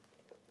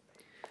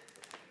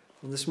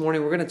Well, this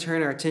morning we're going to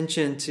turn our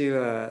attention to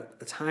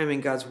a time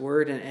in God's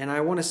Word. And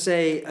I want to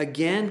say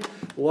again,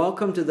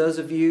 welcome to those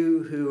of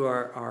you who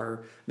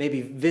are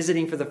maybe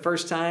visiting for the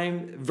first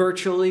time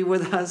virtually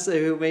with us,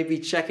 who may be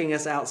checking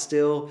us out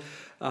still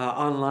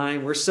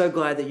online. We're so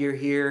glad that you're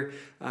here.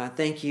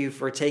 Thank you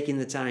for taking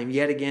the time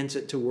yet again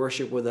to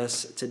worship with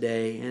us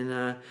today.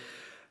 And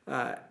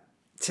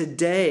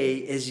today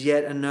is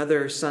yet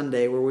another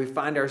Sunday where we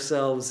find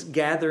ourselves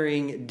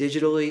gathering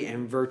digitally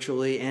and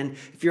virtually. And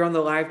if you're on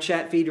the live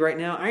chat feed right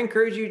now, I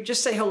encourage you,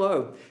 just say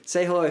hello.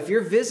 Say hello. If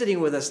you're visiting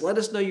with us, let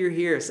us know you're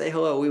here. Say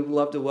hello. We would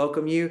love to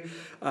welcome you.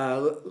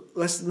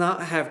 Let's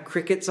not have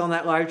crickets on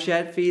that live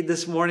chat feed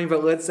this morning,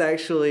 but let's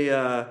actually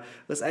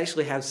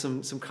have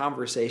some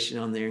conversation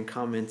on there and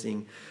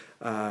commenting.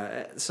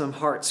 Some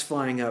hearts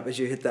flying up as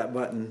you hit that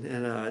button,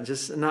 and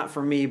just not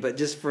for me, but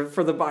just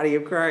for the body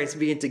of Christ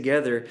being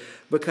together,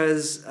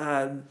 because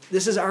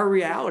this is our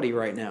reality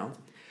right now.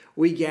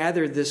 We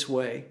gather this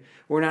way.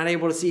 We're not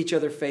able to see each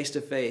other face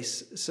to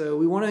face, so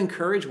we want to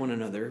encourage one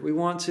another. We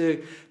want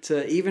to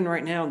even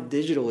right now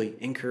digitally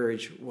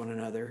encourage one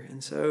another,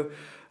 and so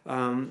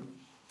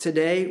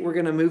today we're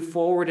going to move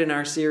forward in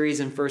our series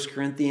in 1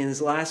 Corinthians.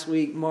 Last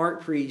week,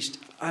 Mark preached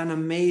an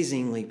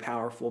amazingly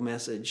powerful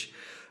message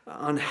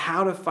on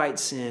how to fight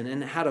sin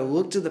and how to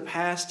look to the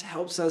past.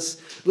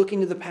 Looking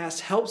to the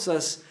past helps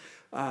us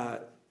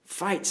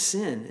fight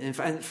sin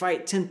and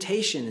fight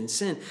temptation and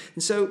sin.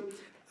 And so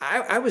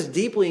I was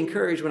deeply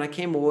encouraged when I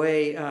came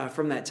away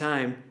from that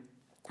time.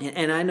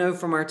 And I know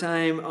from our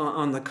time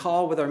on the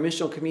call with our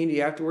missional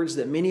community afterwards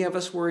that many of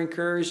us were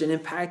encouraged and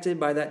impacted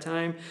by that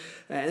time,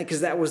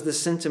 because that was the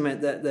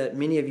sentiment that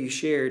many of you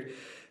shared.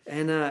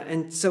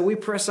 And so we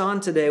press on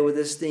today with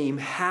this theme,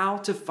 how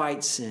to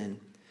fight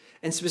sin.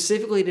 And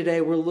specifically today,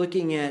 we're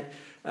looking at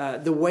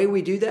the way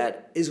we do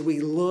that is we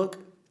look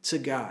to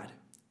God.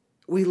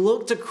 We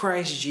look to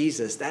Christ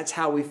Jesus. That's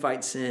how we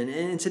fight sin.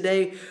 And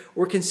today,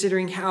 we're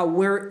considering how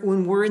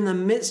when we're in the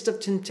midst of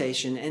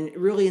temptation and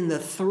really in the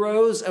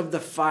throes of the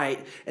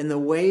fight and the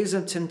waves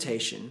of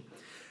temptation,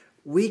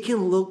 we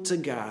can look to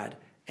God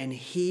and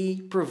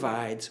He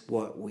provides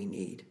what we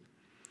need.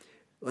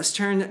 Let's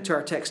turn to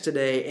our text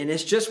today, and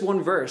it's just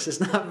one verse. It's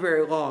not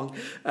very long.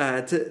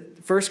 To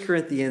 1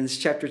 Corinthians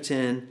chapter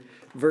 10,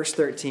 verse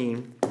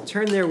 13.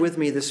 Turn there with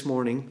me this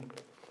morning.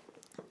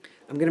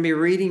 I'm going to be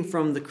reading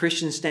from the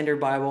Christian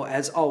Standard Bible,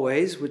 as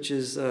always, which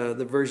is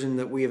the version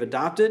that we have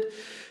adopted.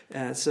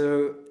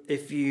 So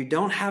if you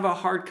don't have a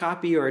hard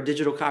copy or a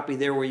digital copy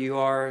there where you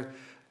are,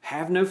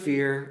 have no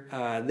fear.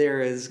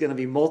 There is going to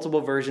be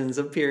multiple versions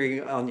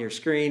appearing on your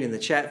screen, in the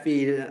chat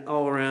feed, and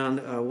all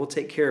around. We'll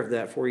take care of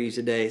that for you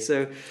today.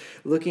 So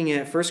looking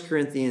at 1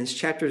 Corinthians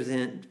chapter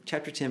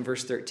 10,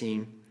 verse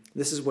 13,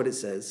 this is what it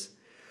says.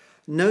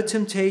 No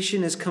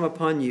temptation has come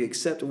upon you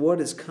except what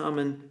is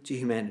common to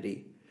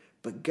humanity.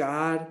 But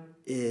God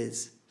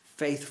is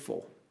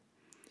faithful.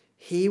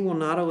 He will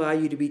not allow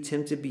you to be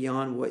tempted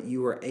beyond what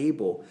you are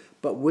able.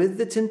 But with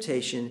the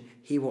temptation,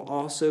 He will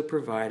also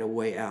provide a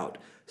way out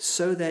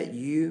so that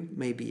you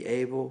may be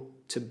able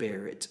to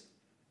bear it.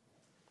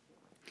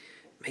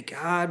 May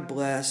God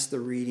bless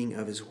the reading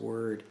of His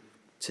word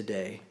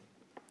today.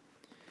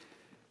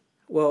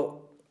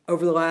 Well,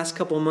 over the last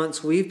couple of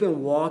months, we've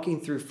been walking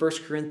through 1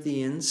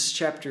 Corinthians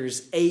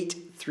chapters 8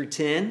 through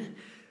 10.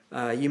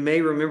 You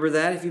may remember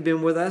that if you've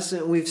been with us.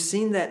 And we've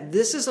seen that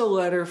this is a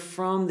letter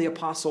from the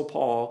Apostle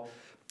Paul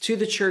to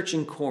the church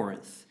in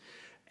Corinth.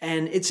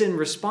 And it's in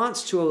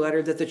response to a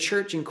letter that the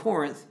church in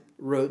Corinth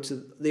wrote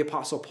to the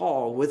Apostle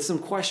Paul with some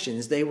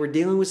questions. They were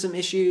dealing with some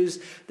issues.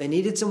 They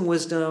needed some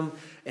wisdom.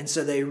 And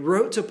so they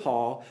wrote to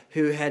Paul,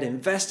 who had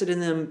invested in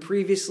them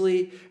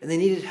previously, and they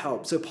needed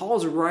help. So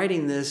Paul's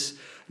writing this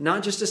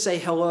not just to say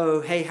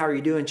hello, hey, how are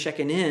you doing,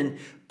 checking in,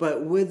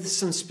 but with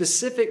some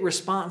specific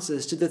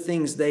responses to the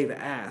things they've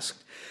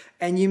asked.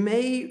 And you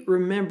may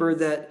remember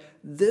that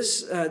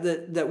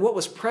that what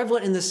was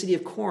prevalent in the city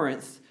of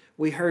Corinth,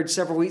 we heard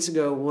several weeks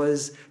ago,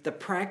 was the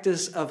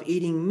practice of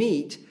eating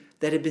meat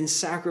that had been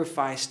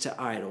sacrificed to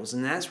idols.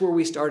 And that's where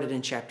we started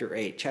in chapter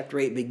 8. Chapter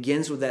 8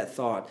 begins with that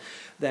thought,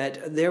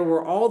 that there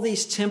were all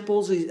these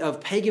temples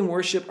of pagan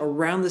worship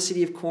around the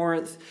city of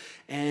Corinth,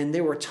 and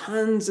there were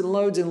tons and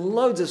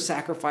loads of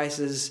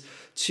sacrifices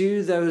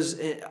to those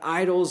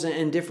idols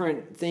and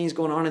different things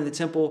going on in the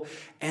temple.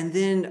 And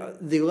then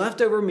the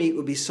leftover meat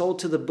would be sold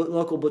to the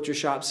local butcher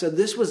shop. So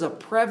this was a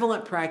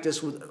prevalent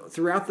practice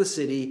throughout the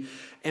city.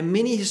 And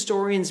many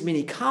historians,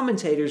 many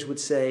commentators would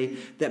say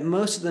that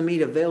most of the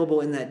meat available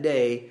in that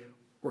day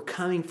were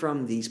coming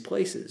from these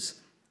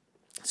places.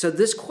 So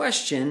this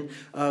question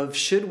of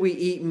should we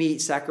eat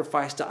meat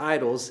sacrificed to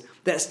idols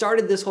that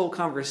started this whole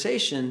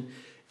conversation,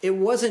 it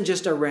wasn't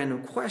just a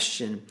random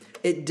question.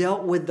 It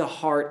dealt with the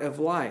heart of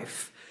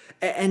life.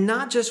 And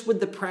not just with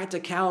the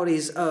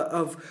practicalities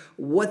of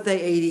what they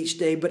ate each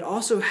day, but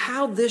also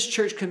how this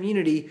church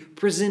community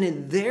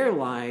presented their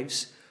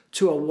lives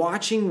to a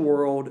watching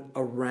world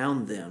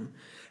around them.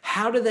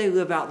 How do they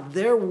live out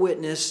their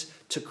witness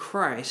to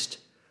Christ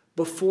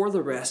before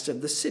the rest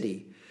of the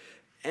city?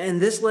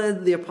 And this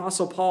led the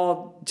Apostle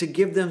Paul to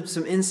give them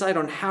some insight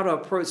on how to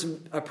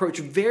approach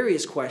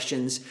various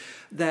questions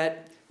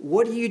that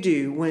what do you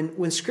do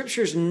when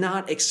Scripture is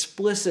not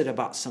explicit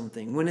about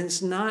something, when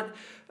it's not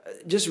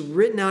just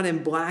written out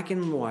in black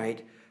and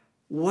white?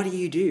 What do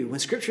you do? When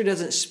Scripture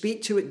doesn't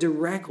speak to it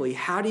directly,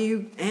 how do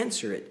you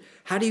answer it?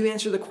 How do you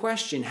answer the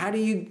question?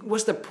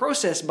 What's the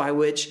process by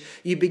which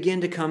you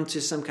begin to come to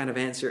some kind of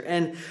answer?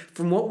 And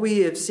from what we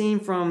have seen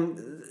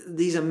from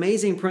these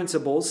amazing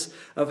principles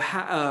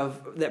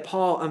that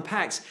Paul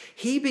unpacks,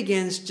 he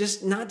begins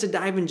just not to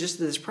dive in just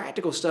to this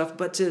practical stuff,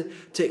 but to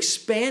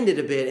expand it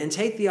a bit and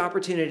take the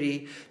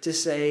opportunity to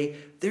say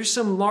there's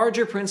some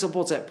larger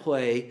principles at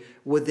play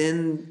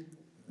within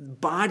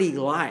body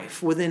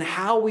life, within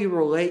how we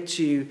relate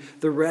to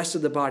the rest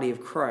of the body of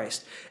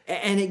Christ.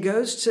 And it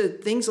goes to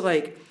things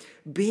like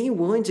being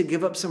willing to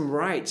give up some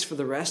rights for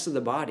the rest of the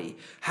body.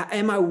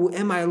 Am I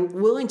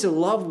willing to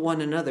love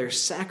one another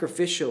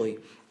sacrificially?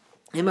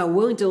 Am I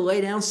willing to lay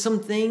down some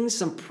things,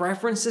 some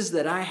preferences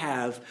that I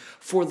have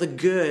for the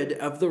good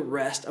of the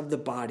rest of the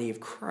body of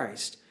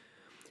Christ?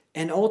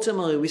 And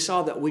ultimately, we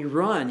saw that we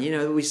run.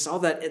 We saw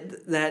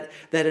that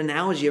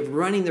analogy of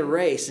running the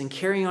race and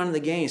carrying on in the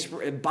games,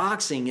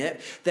 boxing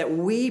it, that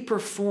we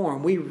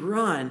perform. We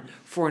run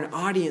for an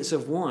audience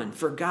of one,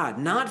 for God,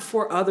 not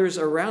for others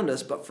around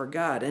us, but for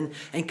God.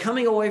 And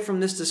coming away from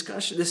this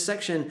discussion, this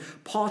section,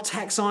 Paul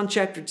tacks on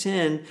chapter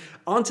 10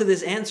 onto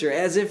this answer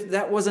as if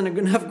that wasn't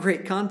enough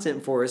great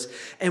content for us.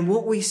 And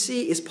what we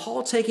see is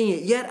Paul taking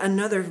it yet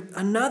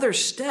another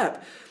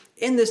step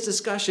in this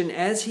discussion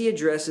as he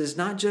addresses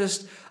not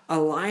just a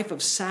life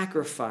of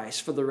sacrifice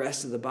for the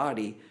rest of the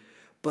body,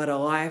 but a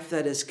life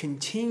that is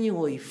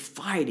continually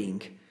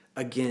fighting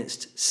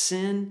against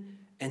sin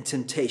and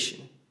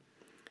temptation.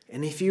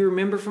 And if you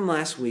remember from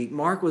last week,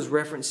 Mark was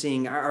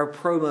referencing our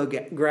promo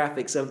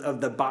graphics of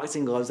the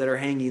boxing gloves that are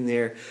hanging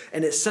there.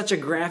 And it's such a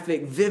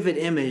graphic, vivid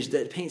image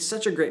that paints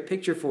such a great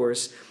picture for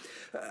us.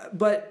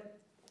 But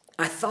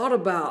I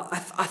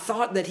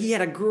thought that he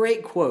had a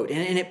great quote,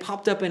 and it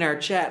popped up in our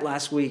chat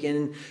last week,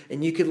 and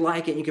you could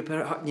like it, and you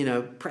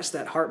could press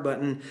that heart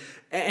button.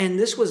 And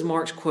this was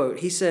Mark's quote.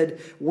 He said,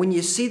 "When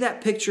you see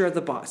that picture of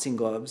the boxing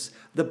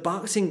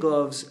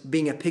gloves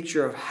being a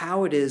picture of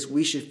how it is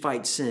we should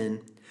fight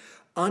sin,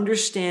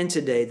 understand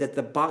today that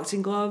the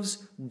boxing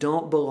gloves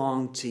don't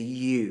belong to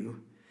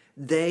you.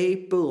 They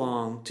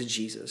belong to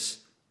Jesus.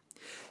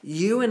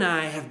 You and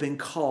I have been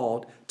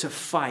called to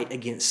fight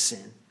against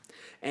sin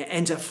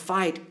and to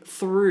fight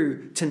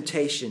through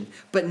temptation,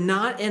 but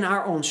not in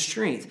our own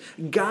strength.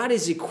 God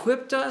has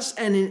equipped us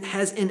and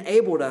has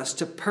enabled us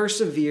to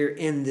persevere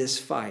in this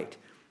fight."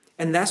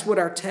 And that's what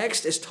our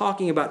text is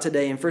talking about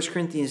today in 1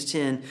 Corinthians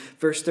 10,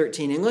 verse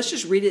 13. And let's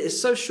just read it. It's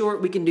so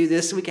short, we can do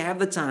this, so we can have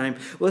the time.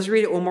 Let's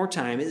read it one more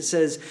time. It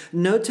says,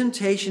 "No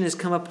temptation has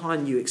come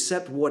upon you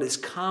except what is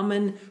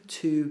common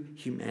to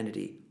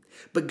humanity.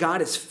 But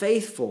God is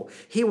faithful.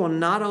 He will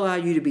not allow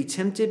you to be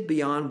tempted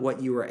beyond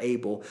what you are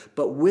able.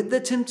 But with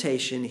the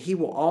temptation, He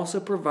will also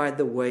provide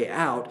the way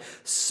out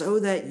so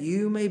that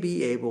you may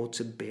be able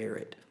to bear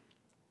it."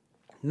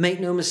 Make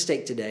no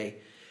mistake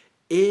today,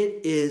 it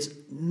is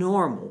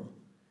normal.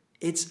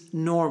 It's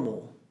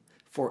normal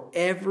for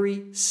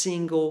every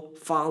single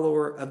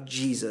follower of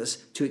Jesus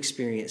to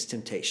experience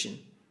temptation.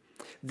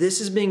 This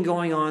has been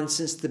going on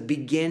since the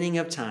beginning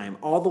of time,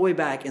 all the way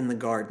back in the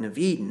Garden of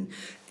Eden.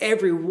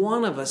 Every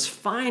one of us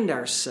find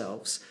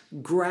ourselves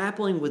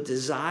grappling with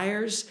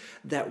desires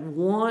that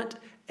want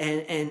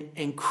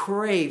and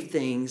crave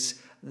things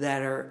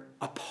that are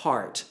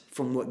apart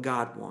from what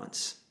God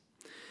wants.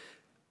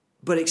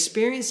 But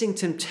experiencing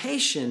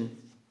temptation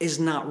is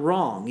not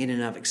wrong in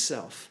and of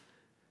itself.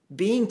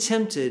 Being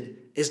tempted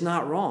is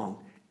not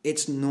wrong.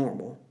 It's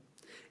normal.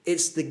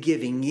 It's the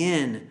giving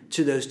in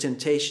to those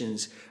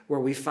temptations where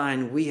we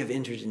find we have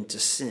entered into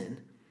sin.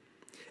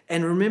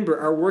 And remember,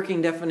 our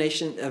working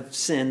definition of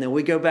sin, then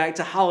we go back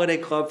to Holiday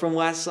Club from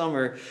last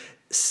summer.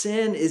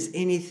 Sin is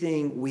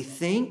anything we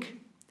think,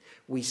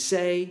 we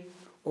say,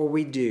 or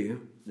we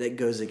do that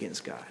goes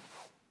against God.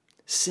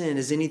 Sin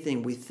is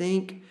anything we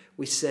think,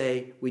 we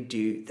say, we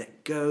do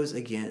that goes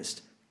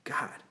against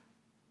God.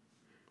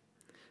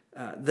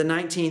 The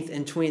 19th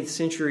and 20th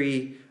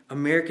century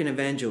American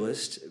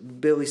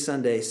evangelist Billy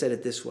Sunday said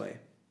it this way: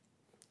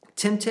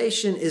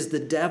 "Temptation is the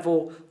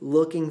devil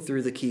looking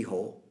through the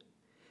keyhole.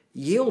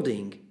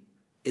 Yielding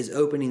is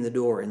opening the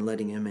door and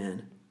letting him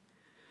in."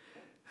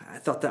 I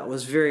thought that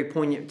was very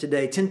poignant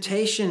today.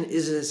 Temptation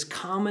is as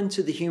common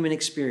to the human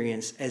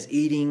experience as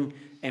eating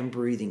and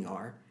breathing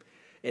are.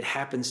 It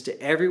happens to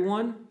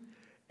everyone,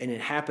 and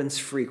it happens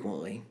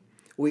frequently.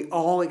 We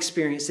all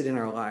experience it in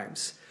our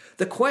lives.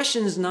 The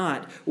question is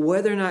not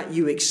whether or not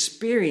you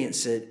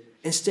experience it.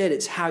 Instead,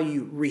 it's how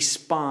you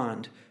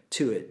respond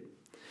to it.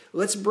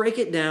 Let's break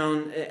it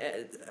down,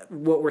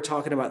 what we're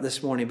talking about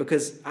this morning,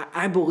 because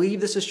I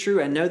believe this is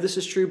true. I know this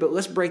is true, but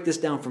let's break this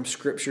down from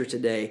Scripture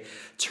today.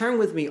 Turn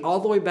with me all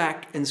the way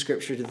back in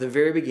Scripture to the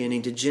very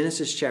beginning, to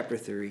Genesis chapter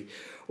 3,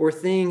 where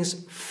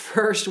things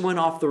first went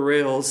off the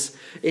rails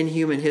in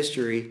human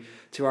history.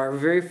 to our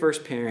very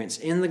first parents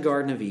in the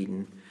Garden of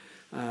Eden.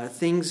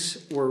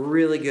 Things were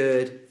really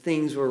good.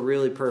 Things were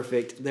really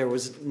perfect. There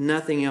was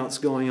nothing else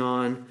going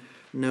on,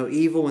 no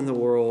evil in the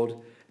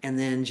world. And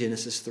then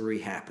Genesis 3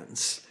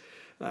 happens.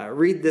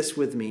 Read this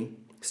with me,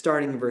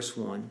 starting in verse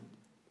 1.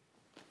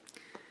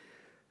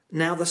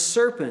 Now the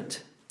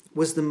serpent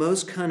was the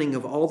most cunning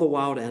of all the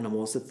wild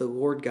animals that the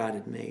Lord God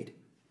had made.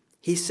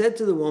 He said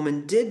to the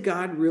woman, "Did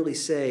God really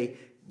say,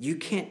 'You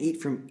can't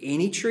eat from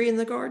any tree in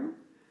the garden?'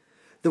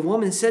 The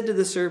woman said to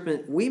the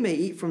serpent, 'We may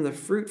eat from the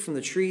fruit from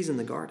the trees in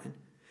the garden.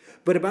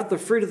 But about the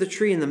fruit of the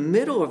tree in the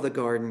middle of the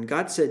garden,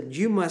 God said,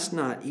 you must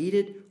not eat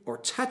it or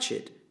touch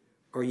it,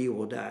 or you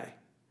will die.'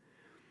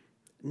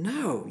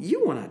 'No, you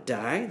will not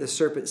die,' the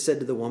serpent said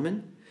to the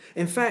woman.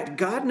 'In fact,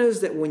 God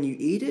knows that when you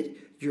eat it,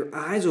 your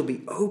eyes will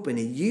be open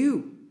and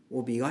you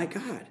will be like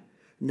God,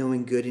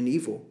 knowing good and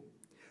evil.'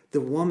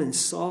 The woman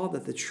saw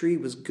that the tree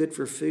was good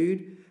for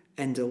food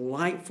and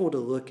delightful to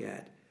look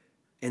at,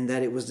 and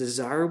that it was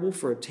desirable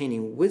for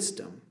obtaining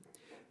wisdom.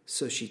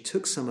 So she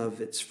took some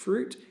of its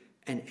fruit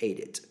and ate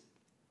it.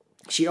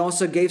 She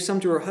also gave some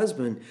to her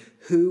husband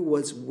who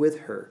was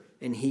with her,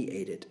 and he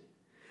ate it.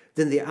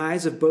 Then the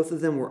eyes of both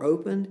of them were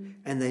opened,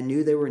 and they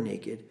knew they were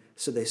naked.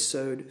 So they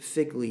sewed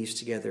fig leaves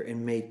together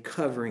and made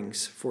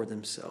coverings for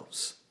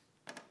themselves."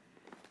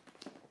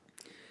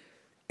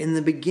 In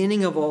the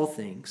beginning of all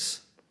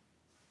things,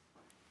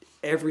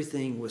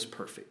 everything was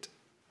perfect.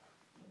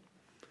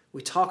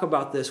 We talk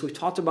about this. We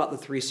talked about the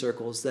three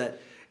circles,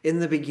 that in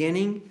the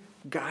beginning,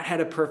 God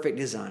had a perfect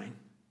design.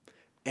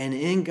 And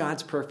in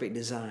God's perfect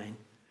design,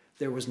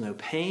 there was no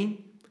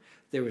pain,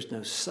 there was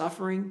no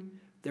suffering,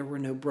 there were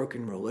no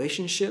broken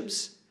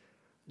relationships.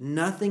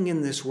 Nothing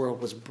in this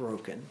world was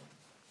broken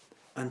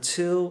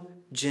until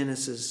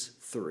Genesis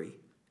 3.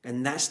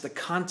 And that's the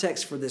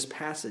context for this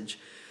passage.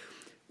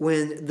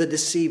 When the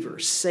deceiver,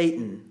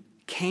 Satan,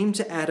 came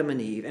to Adam and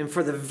Eve, and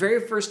for the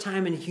very first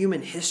time in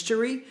human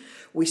history,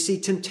 we see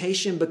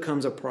temptation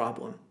becomes a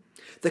problem.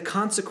 The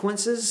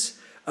consequences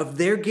of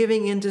their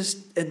giving into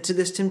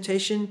this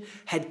temptation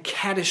had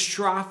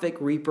catastrophic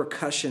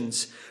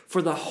repercussions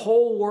for the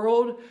whole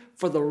world,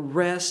 for the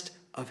rest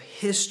of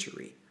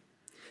history.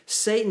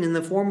 Satan, in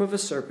the form of a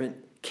serpent,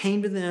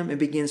 came to them and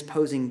begins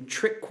posing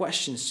trick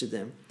questions to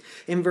them.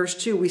 In verse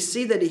 2, we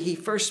see that he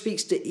first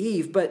speaks to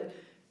Eve, but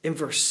in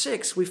verse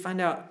 6, we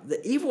find out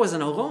that Eve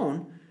wasn't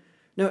alone.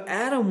 No,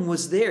 Adam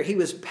was there. He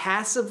was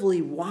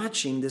passively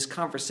watching this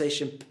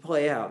conversation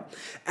play out.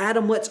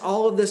 Adam lets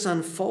all of this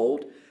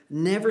unfold,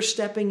 never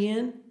stepping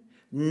in,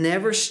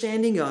 never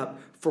standing up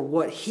for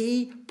what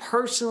he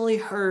personally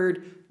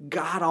heard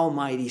God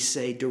Almighty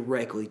say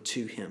directly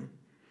to him.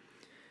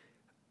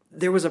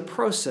 There was a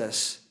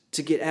process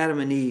to get Adam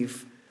and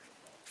Eve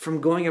from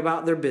going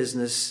about their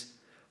business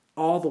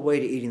all the way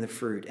to eating the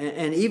fruit.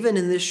 And even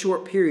in this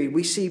short period,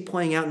 we see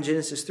playing out in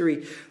Genesis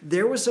 3,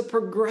 there was a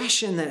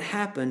progression that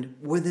happened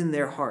within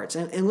their hearts.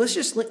 And let's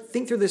just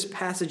think through this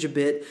passage a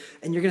bit,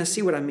 and you're going to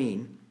see what I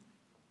mean.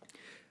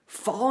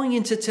 Falling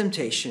into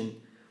temptation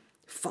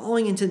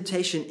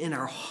in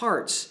our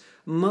hearts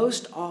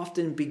most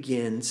often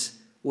begins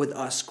with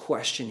us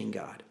questioning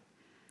God.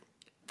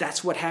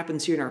 That's what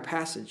happens here in our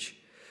passage.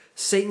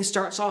 Satan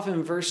starts off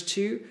in verse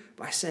 2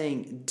 by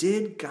saying,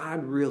 "Did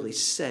God really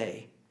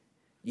say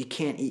you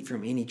can't eat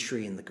from any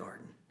tree in the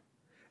garden?"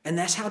 And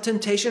that's how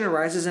temptation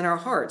arises in our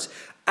hearts.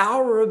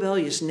 Our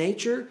rebellious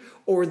nature,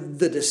 or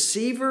the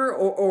deceiver,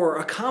 or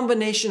a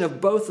combination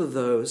of both of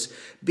those,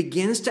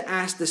 begins to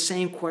ask the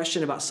same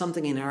question about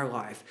something in our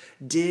life.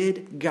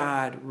 Did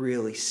God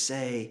really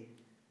say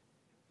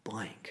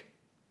blank?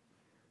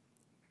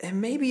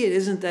 And maybe it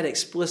isn't that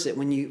explicit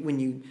when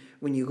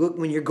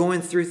you're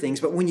going through things,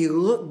 but when you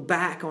look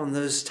back on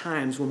those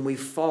times when we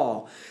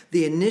fall,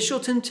 the initial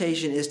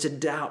temptation is to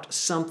doubt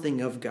something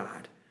of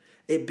God.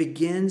 It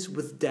begins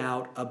with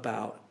doubt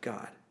about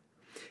God.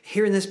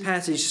 Here in this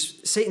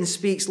passage, Satan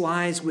speaks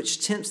lies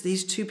which tempts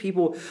these two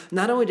people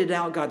not only to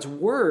doubt God's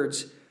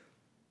words,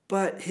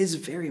 but his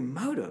very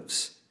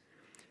motives.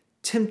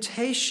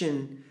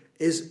 Temptation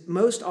is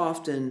most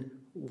often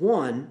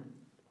one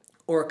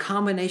or a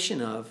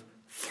combination of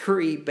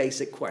three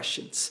basic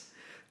questions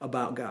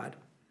about God.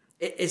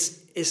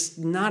 It's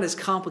not as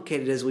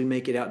complicated as we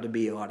make it out to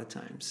be a lot of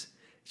times.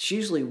 It's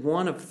usually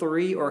one of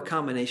three or a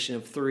combination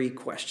of three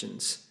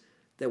questions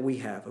that we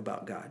have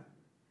about God.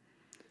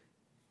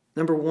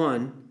 Number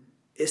one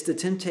is the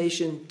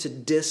temptation to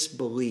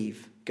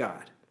disbelieve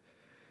God.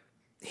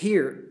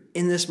 Here,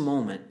 in this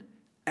moment,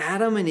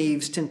 Adam and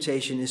Eve's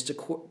temptation is to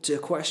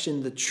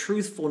question the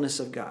truthfulness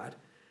of God,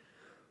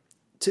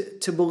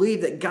 to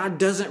believe that God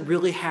doesn't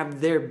really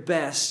have their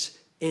best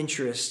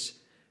interests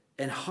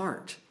in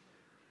heart.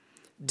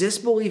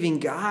 Disbelieving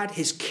God,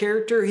 his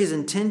character, his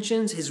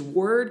intentions, his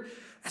word,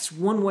 that's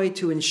one way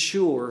to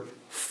ensure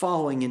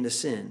falling into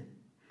sin.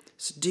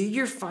 So do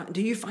you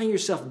find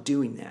yourself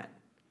doing that?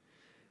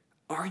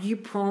 Are you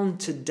prone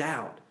to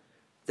doubt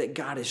that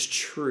God is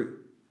true?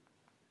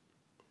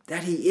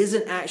 That he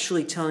isn't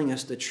actually telling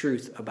us the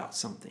truth about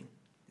something?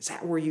 Is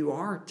that where you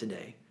are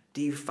today?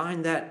 Do you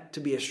find that to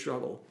be a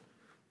struggle?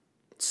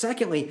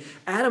 Secondly,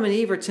 Adam and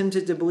Eve are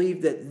tempted to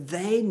believe that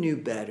they knew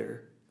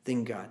better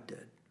than God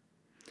did.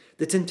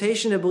 The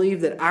temptation to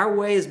believe that our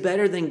way is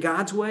better than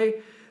God's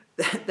way,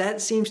 that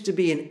seems to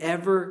be an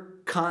ever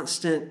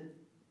constant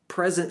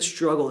present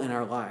struggle in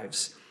our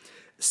lives.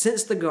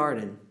 Since the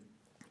garden,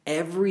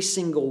 every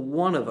single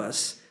one of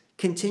us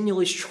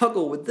continually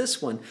struggle with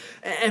this one.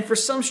 And for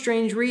some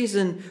strange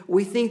reason,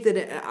 we think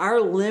that our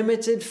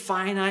limited,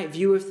 finite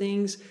view of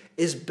things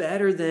is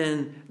better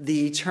than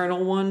the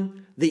eternal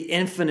one, the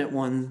infinite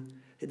one,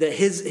 that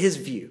his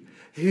view,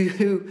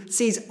 who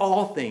sees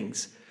all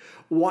things.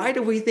 Why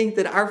do we think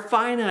that our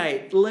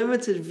finite,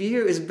 limited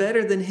view is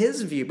better than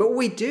his view? But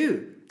we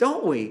do,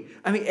 don't we?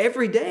 I mean,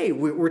 every day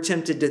we're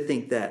tempted to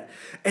think that.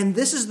 And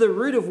this is the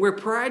root of where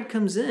pride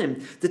comes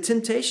in. The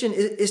temptation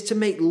is to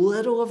make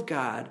little of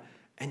God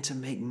and to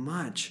make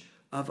much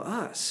of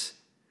us.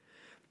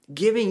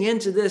 Giving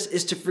into this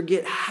is to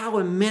forget how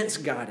immense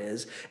God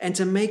is and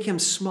to make him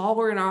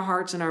smaller in our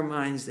hearts and our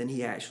minds than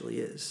he actually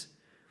is.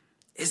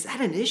 Is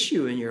that an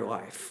issue in your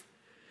life?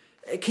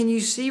 Can you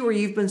see where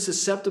you've been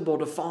susceptible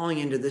to falling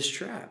into this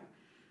trap?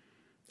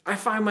 I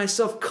find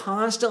myself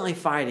constantly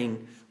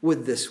fighting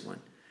with this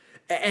one.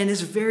 And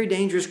it's a very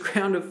dangerous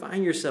ground to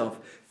find yourself,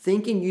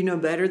 thinking you know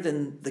better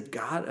than the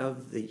God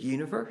of the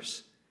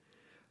universe.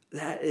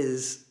 That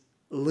is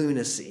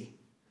lunacy,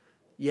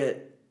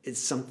 yet it's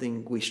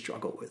something we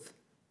struggle with.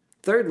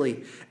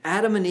 Thirdly,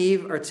 Adam and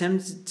Eve are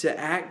tempted to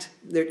act,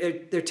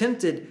 they're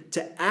tempted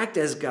to act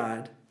as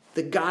God,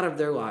 the God of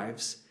their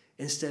lives,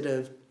 instead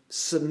of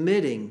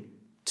submitting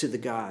to the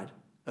God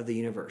of the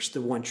universe,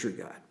 the one true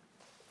God.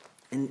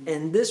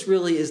 And this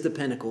really is the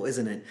pinnacle,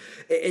 isn't it?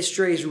 It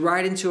strays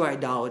right into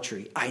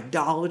idolatry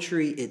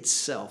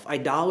itself,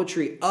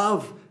 idolatry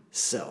of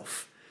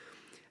self.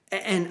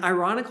 And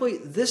ironically,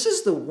 this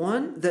is the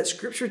one that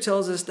Scripture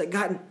tells us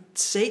that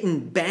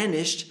Satan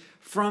banished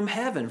from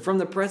heaven, from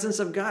the presence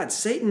of God.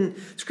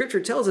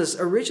 Scripture tells us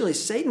originally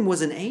Satan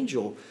was an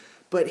angel,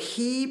 but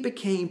he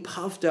became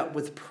puffed up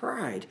with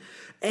pride.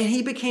 And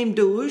he became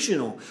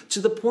delusional to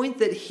the point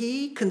that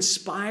he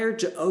conspired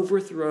to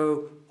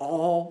overthrow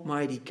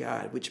Almighty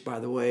God, which, by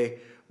the way,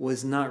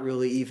 was not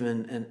really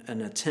even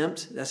an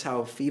attempt. That's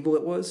how feeble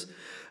it was.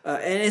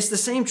 And it's the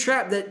same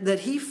trap that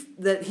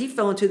he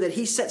fell into, that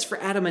he sets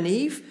for Adam and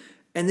Eve,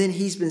 and then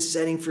he's been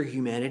setting for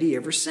humanity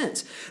ever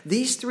since.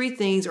 These three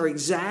things are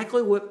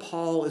exactly what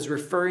Paul is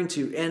referring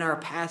to in our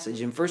passage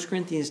in 1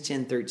 Corinthians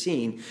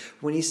 10:13,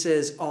 when he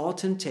says all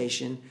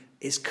temptation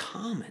is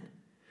common.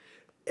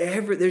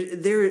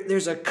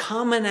 There's a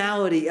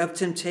commonality of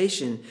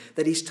temptation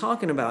that he's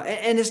talking about.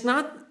 And it's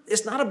not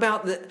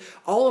about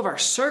all of our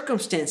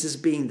circumstances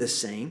being the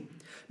same.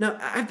 Now,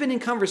 I've been in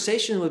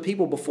conversation with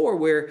people before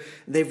where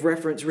they've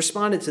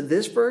responded to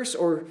this verse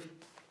or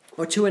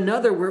to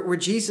another where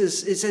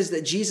Jesus, it says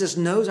that Jesus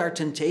knows our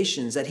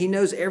temptations, that he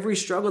knows every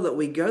struggle that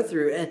we go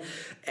through.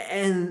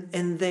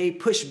 And they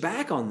push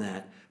back on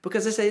that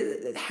because they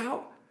say,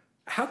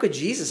 how could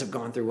Jesus have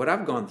gone through what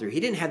I've gone through? He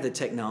didn't have the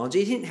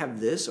technology. He didn't have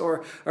this.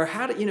 Or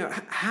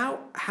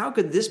how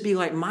could this be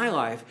like my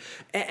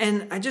life?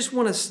 And I just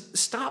want to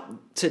stop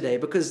today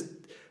because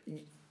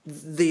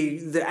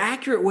the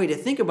accurate way to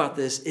think about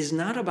this is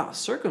not about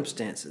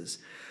circumstances.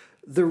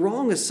 The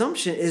wrong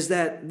assumption is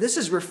that this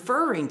is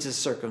referring to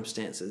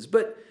circumstances,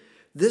 but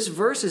this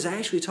verse is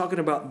actually talking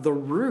about the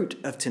root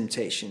of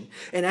temptation.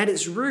 And at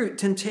its root,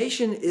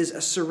 temptation is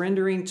a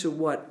surrendering to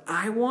what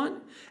I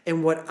want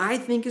and what I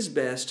think is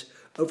best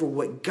over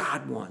what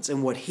God wants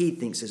and what he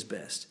thinks is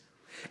best.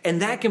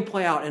 And that can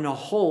play out in a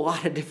whole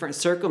lot of different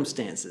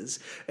circumstances,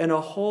 in a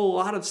whole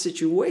lot of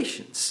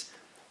situations,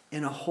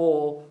 in a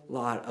whole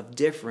lot of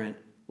different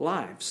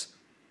lives.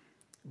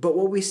 But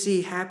what we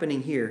see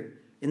happening here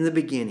in the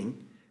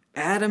beginning,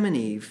 Adam and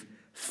Eve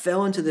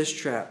fell into this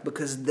trap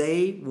because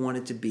they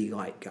wanted to be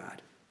like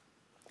God.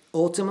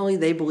 Ultimately,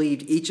 they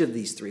believed each of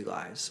these three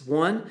lies.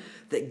 One,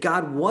 that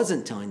God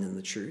wasn't telling them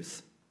the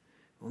truth.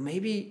 Well,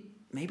 maybe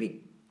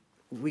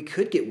we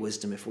could get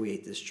wisdom if we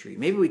ate this tree.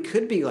 Maybe we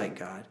could be like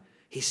God.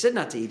 He said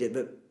not to eat it,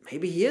 but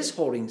maybe he is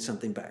holding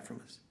something back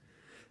from us.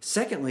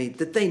 Secondly,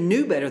 that they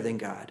knew better than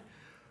God.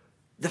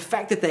 The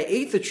fact that they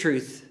ate the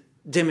truth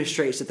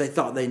demonstrates that they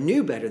thought they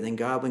knew better than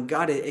God when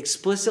God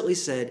explicitly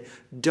said,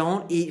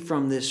 don't eat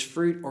from this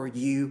fruit or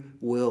you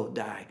will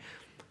die.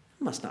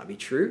 It must not be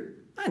true.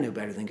 I know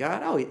better than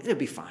God. It'll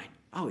be fine.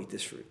 I'll eat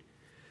this fruit.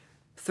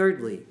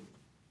 Thirdly,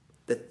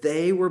 that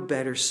they were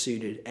better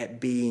suited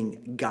at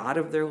being God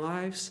of their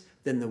lives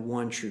than the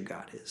one true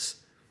God is.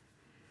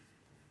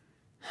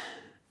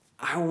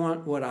 I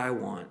want what I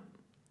want.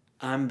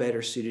 I'm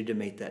better suited to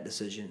make that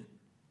decision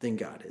than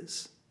God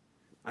is.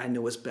 I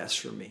know what's best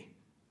for me.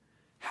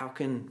 How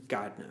can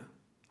God know?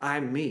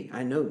 I'm me.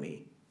 I know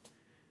me.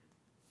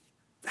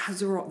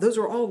 Those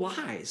are all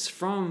lies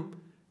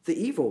from the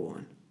evil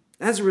one.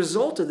 As a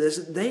result of this,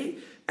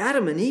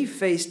 Adam and Eve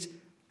faced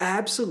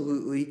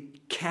absolutely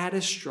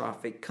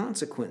catastrophic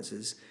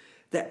consequences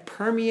that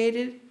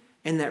permeated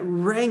and that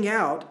rang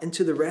out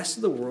into the rest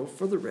of the world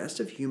for the rest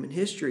of human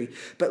history.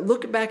 But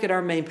look back at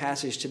our main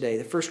passage today,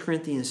 the 1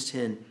 Corinthians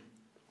 10.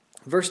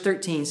 Verse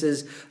 13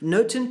 says,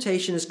 "No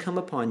temptation has come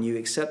upon you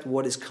except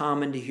what is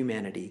common to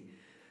humanity.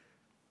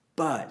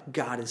 But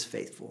God is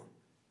faithful."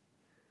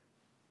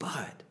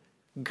 But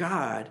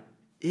God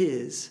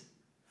is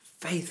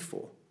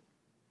faithful.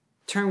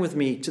 Turn with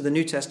me to the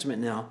New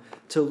Testament now,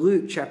 to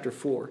Luke chapter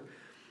 4.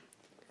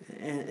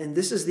 And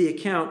this is the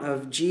account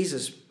of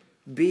Jesus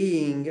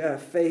being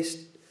faced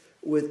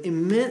with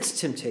immense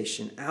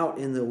temptation out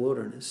in the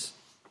wilderness.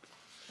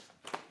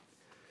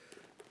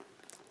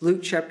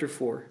 Luke chapter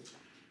 4.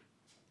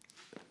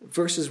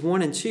 Verses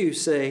 1 and 2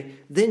 say,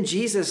 "Then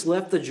Jesus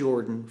left the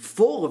Jordan,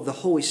 full of the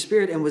Holy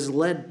Spirit, and was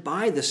led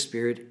by the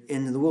Spirit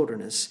in the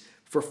wilderness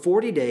for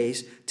 40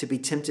 days to be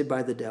tempted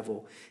by the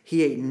devil.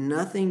 He ate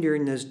nothing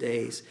during those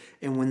days,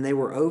 and when they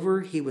were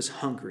over, he was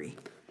hungry."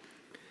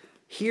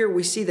 Here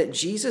we see that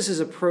Jesus is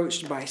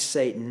approached by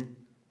Satan,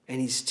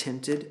 and he's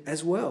tempted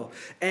as well.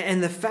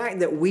 And the fact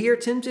that we are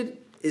tempted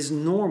is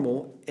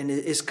normal and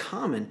is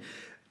common.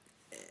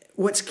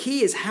 What's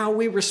key is how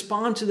we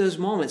respond to those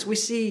moments.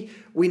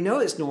 We know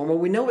it's normal,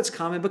 we know it's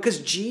common because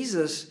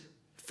Jesus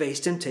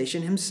faced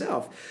temptation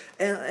himself.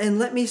 And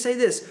let me say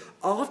this,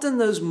 often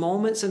those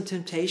moments of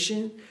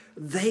temptation,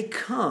 they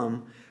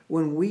come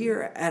when we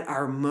are at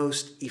our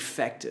most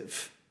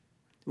effective.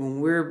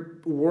 When we're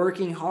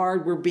working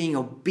hard, we're being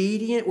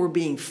obedient, we're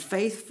being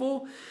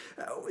faithful.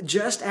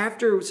 Just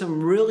after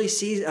some really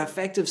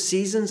effective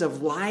seasons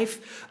of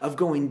life, of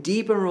going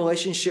deep in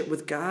relationship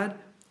with God,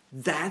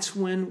 that's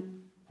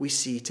when we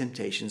see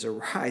temptations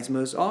arise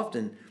most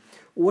often.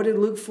 What did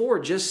Luke 4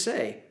 just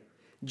say?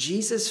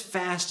 Jesus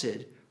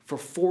fasted for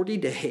 40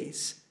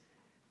 days,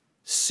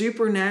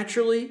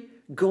 supernaturally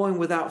going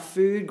without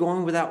food,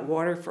 going without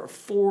water for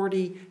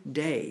 40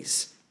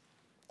 days.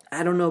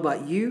 I don't know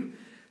about you,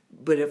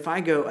 but if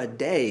I go a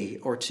day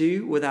or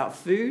two without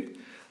food,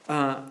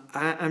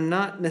 I'm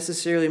not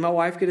necessarily, my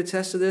wife could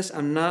attest to this,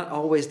 I'm not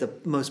always the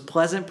most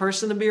pleasant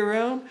person to be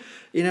around.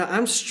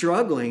 I'm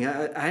struggling.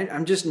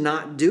 I'm just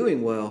not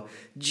doing well.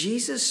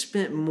 Jesus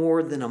spent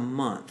more than a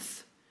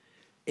month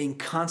in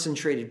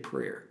concentrated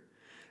prayer.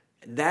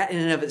 That in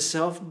and of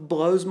itself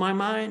blows my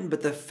mind,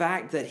 but the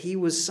fact that he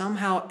was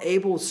somehow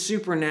able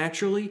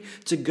supernaturally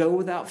to go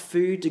without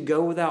food, to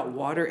go without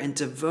water, and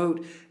to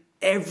devote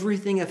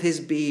everything of his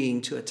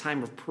being to a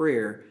time of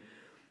prayer,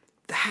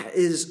 that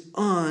is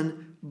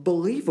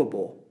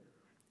unbelievable.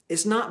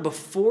 It's not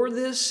before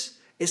this,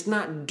 it's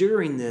not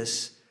during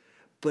this,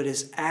 but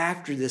it's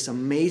after this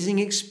amazing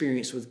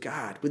experience with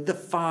God, with the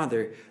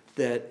Father,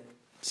 that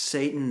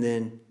Satan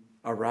then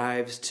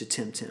arrives to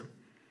tempt him.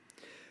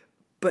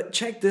 But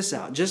check this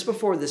out. Just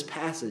before this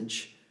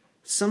passage,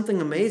 something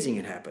amazing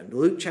had happened.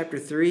 Luke chapter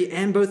 3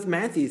 and both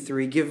Matthew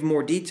 3 give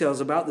more details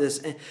about this.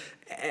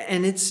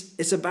 And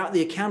it's about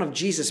the account of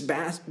Jesus'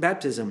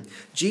 baptism.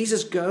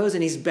 Jesus goes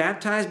and he's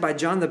baptized by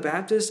John the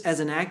Baptist as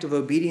an act of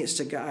obedience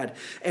to God.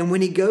 And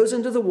when he goes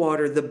into the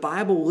water, the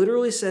Bible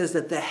literally says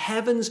that the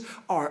heavens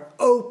are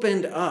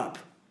opened up.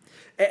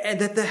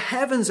 And that the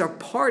heavens are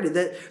parted,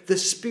 that the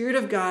Spirit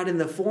of God in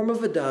the form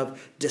of a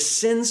dove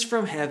descends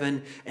from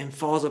heaven and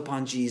falls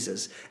upon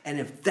Jesus. And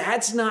if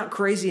that's not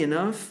crazy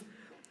enough,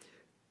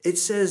 it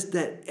says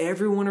that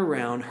everyone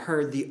around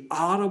heard the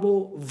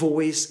audible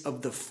voice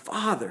of the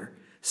Father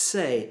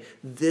say,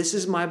 "This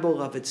is my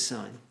beloved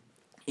Son,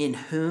 in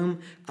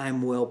whom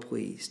I'm well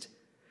pleased."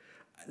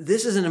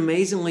 This is an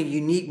amazingly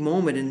unique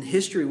moment in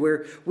history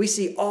where we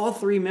see all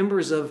three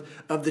members of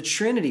the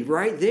Trinity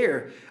right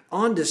there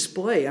on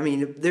display. I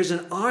mean, there's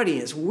an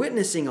audience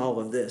witnessing all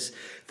of this.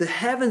 The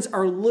heavens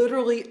are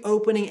literally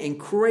opening and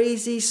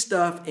crazy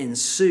stuff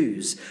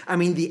ensues. I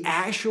mean, the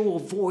actual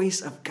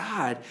voice of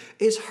God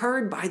is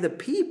heard by the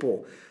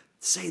people.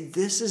 Say,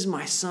 "This is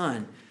my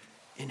Son,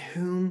 in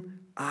whom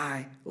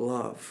I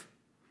love."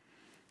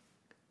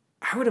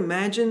 I would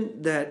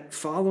imagine that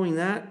following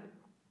that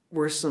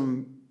were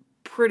some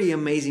pretty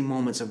amazing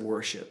moments of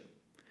worship.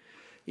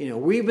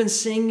 We've been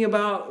singing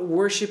about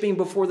worshiping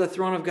before the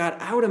throne of God.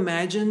 I would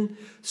imagine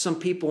some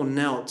people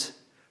knelt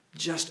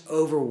just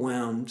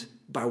overwhelmed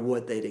by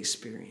what they'd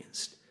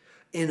experienced,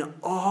 in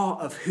awe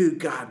of who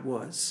God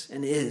was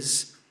and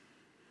is.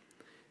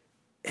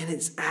 And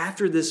it's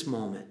after this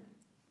moment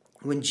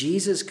when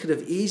Jesus could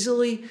have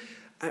easily,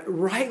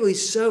 rightly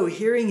so,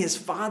 hearing his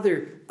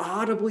Father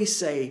audibly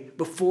say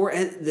before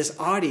this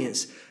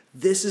audience,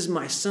 "This is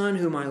my Son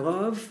whom I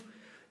love,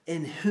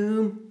 in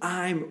whom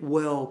I'm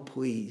well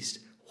pleased."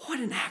 What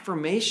an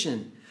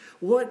affirmation.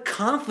 What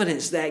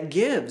confidence that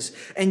gives.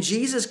 And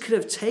Jesus could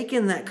have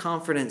taken that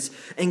confidence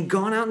and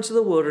gone out into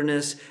the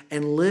wilderness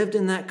and lived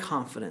in that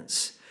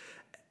confidence.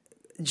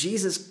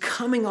 Jesus,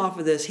 coming off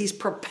of this, he's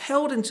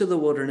propelled into the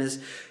wilderness.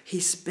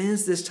 He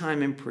spends this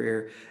time in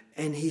prayer.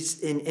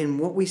 And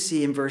what we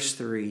see in verse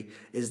 3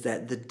 is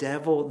that the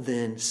devil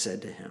then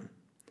said to him,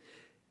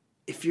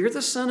 "If you're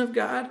the Son of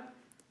God,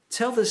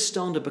 tell this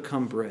stone to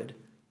become bread."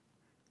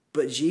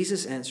 But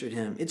Jesus answered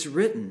him, "It's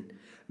written,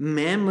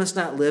 man must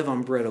not live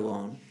on bread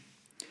alone,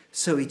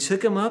 So he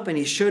took him up and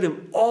he showed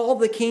him all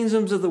the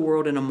kingdoms of the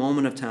world in a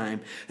moment of time.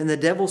 And the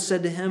devil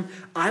said to him,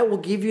 I will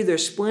give you their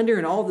splendor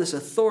and all this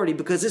authority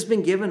because it's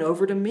been given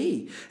over to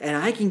me, and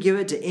I can give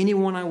it to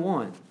anyone I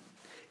want.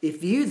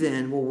 If you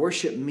then will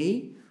worship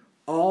me,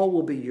 all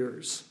will be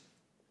yours.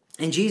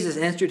 And Jesus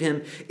answered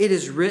him, it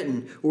is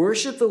written,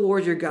 worship the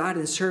Lord your God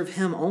and serve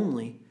him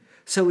only.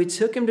 So he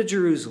took him to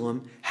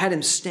Jerusalem, had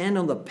him stand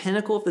on the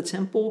pinnacle of the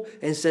temple,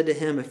 and said to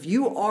him, if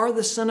you are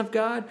the Son of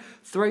God,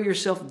 throw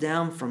yourself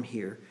down from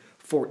here.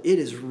 For it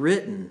is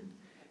written,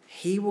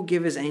 he will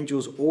give his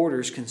angels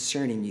orders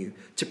concerning you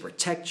to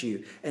protect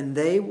you, and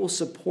they will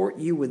support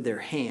you with their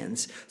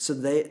hands so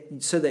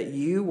that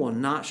you will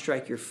not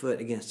strike your foot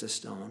against a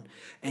stone.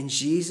 And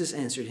Jesus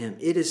answered him,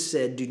 it is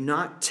said, do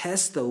not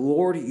test the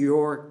Lord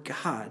your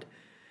God.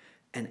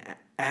 And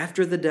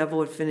after the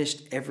devil had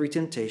finished every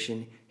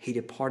temptation, he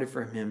departed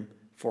from him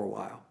for a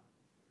while.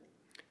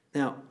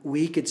 Now,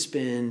 we could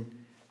spend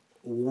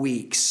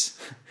weeks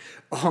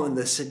on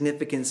the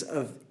significance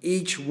of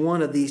each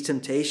one of these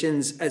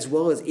temptations as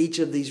well as each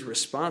of these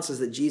responses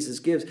that Jesus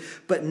gives.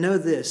 But know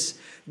this,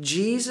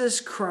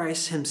 Jesus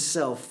Christ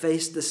himself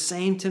faced the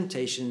same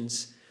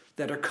temptations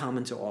that are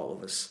common to all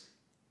of us.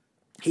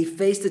 He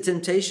faced the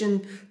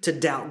temptation to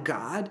doubt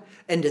God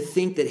and to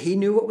think that he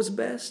knew what was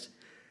best,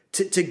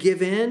 to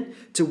give in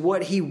to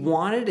what he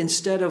wanted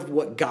instead of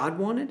what God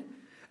wanted.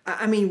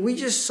 I mean, we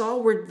just saw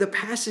where the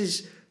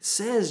passage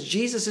says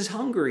Jesus is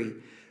hungry.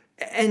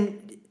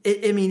 And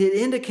it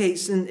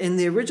indicates in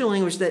the original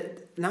language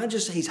that not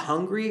just he's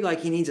hungry,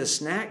 like he needs a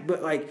snack,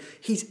 but like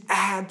he's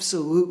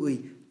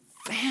absolutely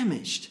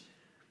famished.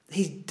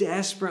 He's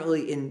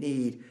desperately in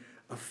need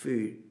of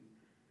food.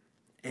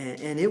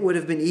 And it would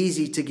have been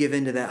easy to give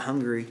into that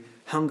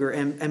hunger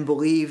and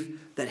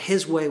believe that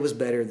his way was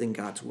better than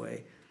God's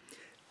way.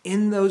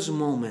 In those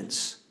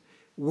moments,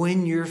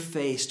 when you're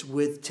faced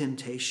with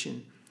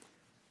temptation,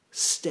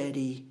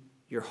 steady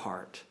your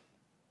heart.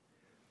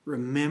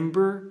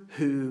 Remember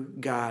who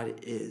God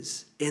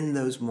is in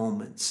those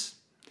moments.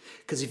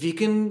 Because if you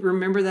can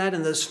remember that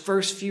in those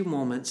first few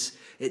moments,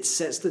 it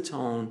sets the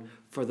tone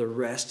for the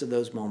rest of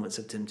those moments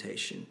of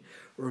temptation.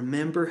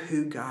 Remember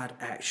who God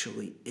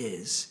actually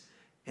is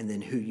and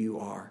then who you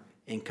are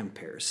in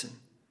comparison.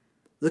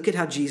 Look at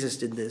how Jesus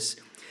did this.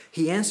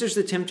 He answers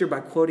the tempter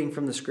by quoting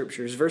from the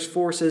scriptures. Verse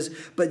 4 says,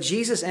 but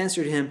Jesus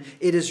answered him,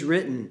 it is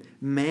written,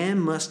 man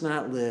must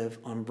not live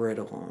on bread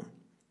alone.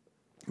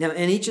 Now,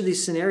 in each of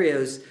these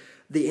scenarios,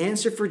 the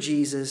answer for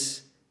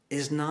Jesus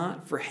is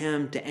not for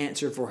him to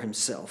answer for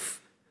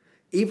himself,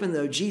 even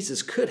though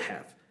Jesus could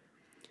have.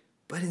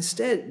 But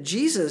instead,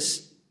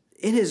 Jesus,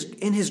 in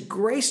his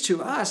grace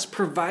to us,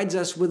 provides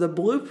us with a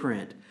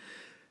blueprint.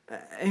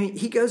 I mean,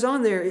 he goes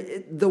on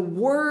there, the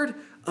word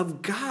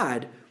of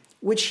God,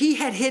 which he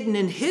had hidden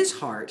in his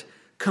heart,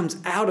 comes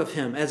out of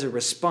him as a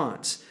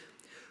response.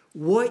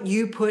 What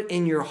you put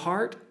in your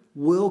heart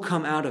will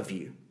come out of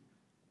you.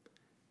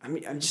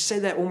 I'm just say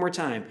that one more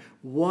time.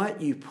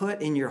 What you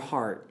put in your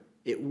heart,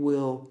 it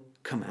will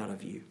come out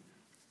of you.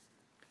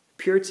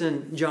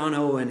 Puritan John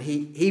Owen,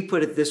 he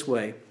put it this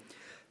way.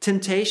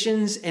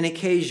 Temptations and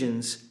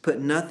occasions put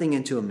nothing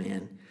into a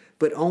man,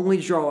 but only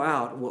draw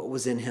out what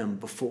was in him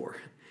before.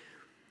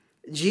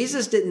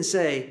 Jesus didn't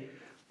say,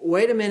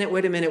 wait a minute.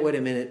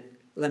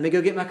 Let me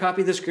go get my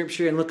copy of the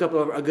scripture and look up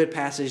a good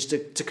passage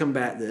to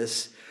combat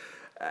this.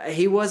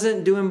 He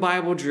wasn't doing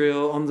Bible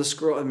drill on the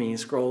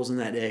scrolls in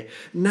that day.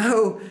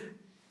 No,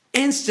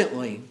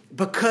 instantly,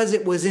 because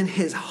it was in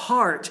his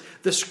heart,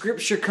 the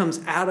scripture comes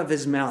out of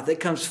his mouth.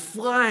 It comes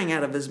flying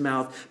out of his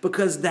mouth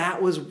because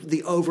that was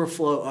the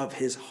overflow of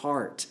his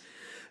heart.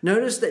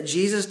 Notice that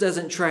Jesus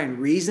doesn't try and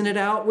reason it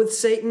out with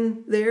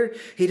Satan there.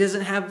 He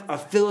doesn't have a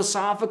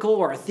philosophical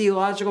or a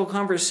theological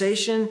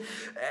conversation.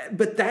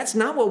 But that's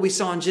not what we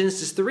saw in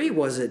Genesis 3,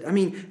 was it? I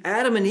mean,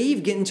 Adam and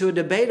Eve get into a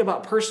debate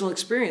about personal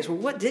experience. Well,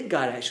 what did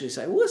God actually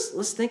say? Well,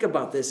 let's think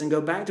about this and go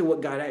back to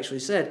what God actually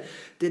said.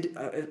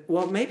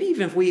 Maybe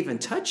even if we even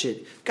touch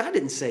it, God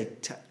didn't say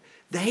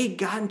They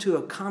got into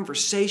a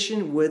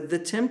conversation with the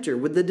tempter,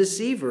 with the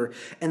deceiver,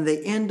 and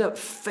they end up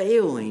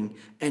failing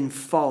and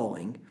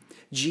falling.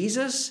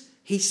 Jesus,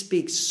 he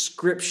speaks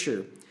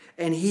scripture,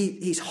 and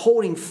he's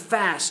holding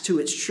fast to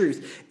its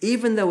truth,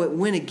 even though it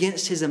went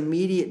against his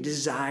immediate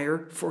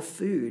desire for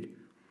food.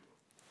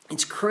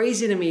 It's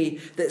crazy to me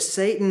that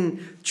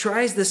Satan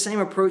tries the same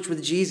approach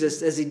with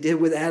Jesus as he did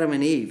with Adam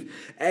and Eve.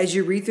 As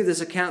you read through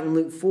this account in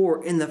Luke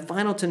 4, in the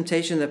final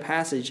temptation of the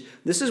passage,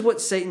 this is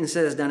what Satan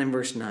says down in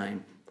verse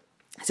 9.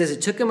 It says,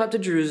 it took him up to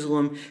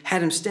Jerusalem,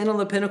 had him stand on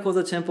the pinnacle of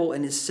the temple,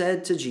 and it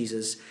said to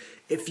Jesus,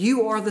 if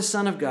you are the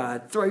Son of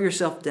God, throw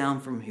yourself down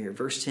from here.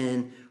 Verse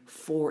 10,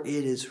 for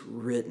it is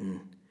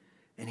written.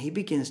 And he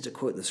begins to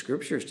quote the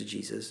scriptures to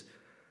Jesus.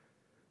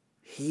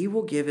 He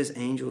will give his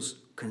angels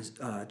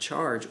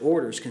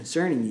orders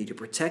concerning you to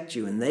protect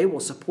you, and they will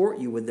support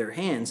you with their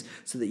hands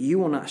so that you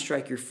will not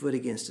strike your foot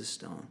against a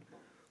stone.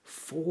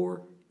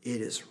 For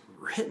it is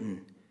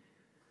written.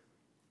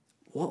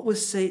 What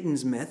was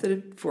Satan's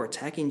method for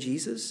attacking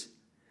Jesus?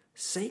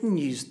 Satan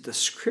used the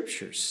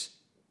scriptures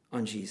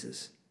on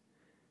Jesus.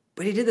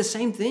 But he did the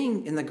same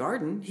thing in the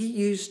garden. He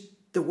used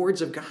the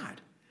words of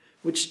God,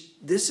 which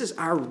this is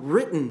our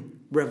written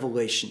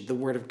revelation, the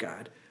word of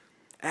God.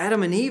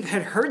 Adam and Eve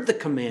had heard the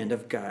command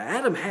of God.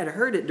 Adam had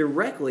heard it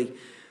directly.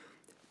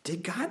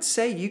 Did God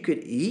say you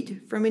could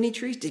eat from any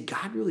trees? Did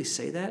God really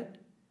say that?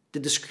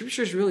 Did the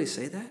scriptures really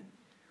say that?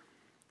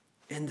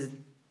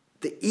 And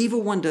the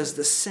evil one does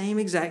the same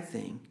exact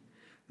thing,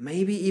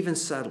 maybe even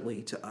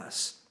subtly to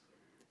us.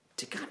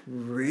 Did God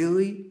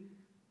really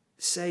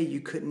say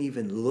you couldn't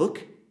even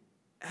look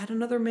at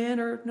another man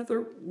or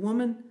another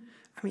woman?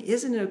 I mean,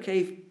 isn't it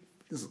okay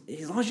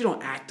as long as you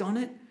don't act on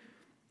it?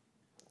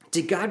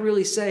 Did God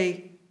really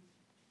say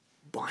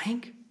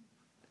blank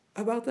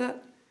about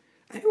that?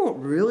 It won't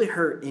really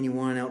hurt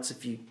anyone else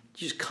if you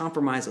just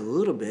compromise a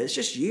little bit. It's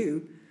just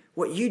you.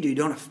 What you do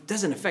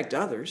doesn't affect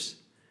others.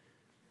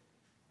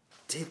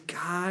 Did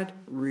God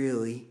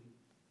really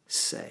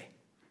say?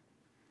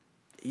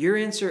 Your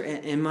answer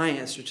and my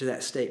answer to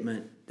that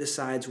statement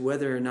decides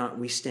whether or not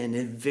we stand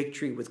in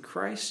victory with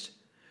Christ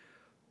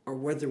or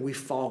whether we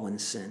fall in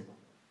sin.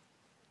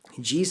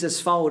 Jesus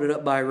followed it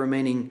up by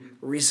remaining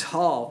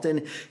resolved.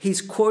 And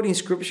he's quoting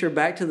scripture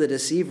back to the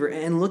deceiver.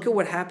 And look at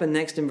what happened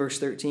next in verse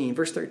 13.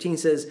 Verse 13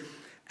 says,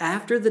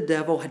 after the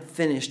devil had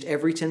finished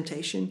every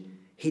temptation,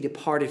 he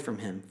departed from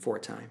him for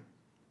a time.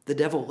 The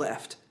devil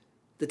left.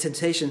 The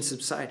temptation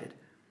subsided.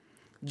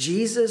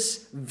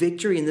 Jesus'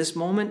 victory in this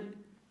moment,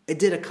 it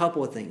did a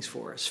couple of things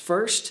for us.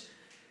 First,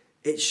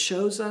 it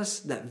shows us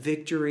that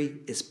victory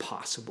is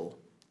possible.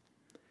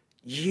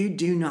 You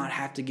do not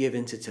have to give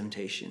in to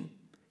temptation.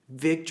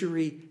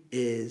 Victory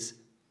is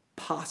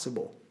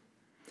possible.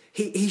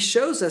 He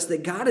shows us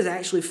that God is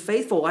actually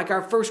faithful, like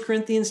our 1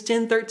 Corinthians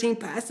 10:13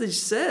 passage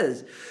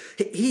says.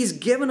 He's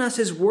given us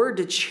his word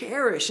to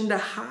cherish and to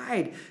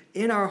hide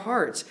in our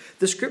hearts.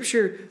 The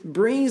scripture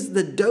brings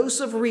the dose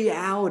of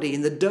reality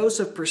and the dose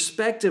of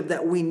perspective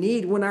that we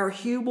need when our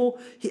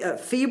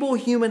feeble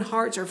human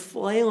hearts are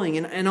flailing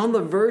and on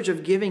the verge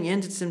of giving in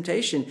to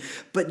temptation.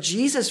 But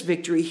Jesus'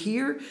 victory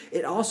here,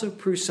 it also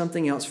proves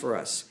something else for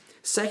us.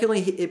 Secondly,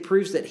 it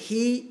proves that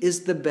he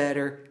is the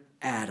better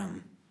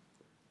Adam.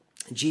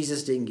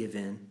 Jesus didn't give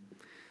in.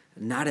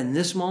 Not in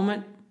this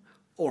moment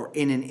or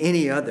in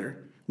any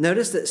other.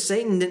 Notice that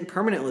Satan didn't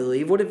permanently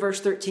leave. What did verse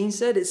 13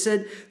 say? It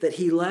said that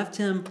he left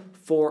him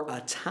for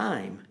a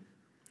time.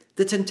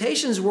 The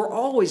temptations were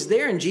always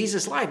there in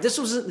Jesus' life. This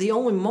wasn't the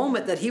only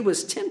moment that he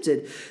was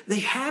tempted. They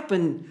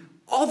happened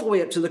all the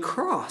way up to the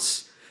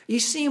cross. You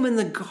see him in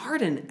the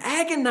garden,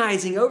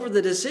 agonizing over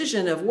the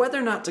decision of whether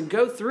or not to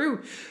go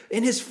through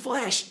in his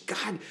flesh.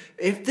 God,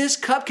 if this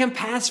cup can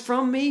pass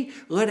from me,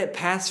 let it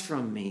pass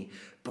from me.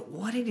 But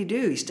what did he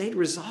do? He stayed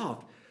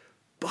resolved.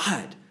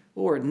 But,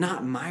 Lord,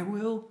 not my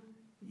will,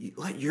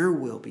 let your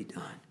will be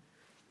done.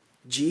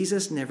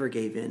 Jesus never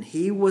gave in.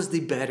 He was the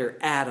better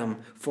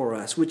Adam for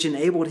us, which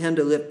enabled him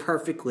to live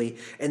perfectly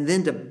and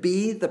then to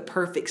be the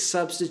perfect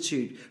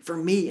substitute for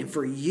me and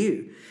for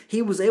you.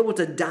 He was able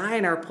to die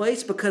in our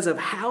place because of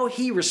how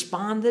he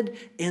responded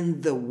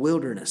in the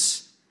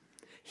wilderness.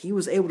 He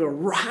was able to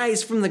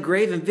rise from the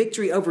grave in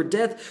victory over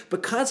death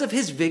because of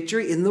his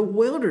victory in the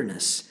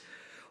wilderness.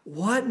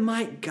 What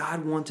might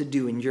God want to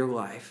do in your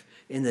life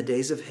in the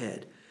days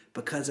ahead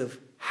because of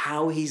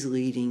how he's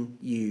leading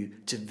you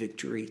to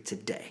victory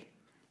today?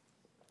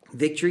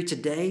 Victory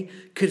today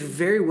could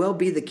very well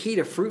be the key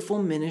to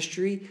fruitful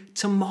ministry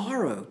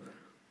tomorrow.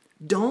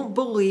 Don't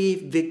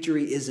believe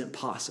victory isn't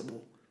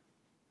possible.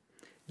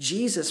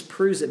 Jesus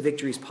proves that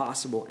victory is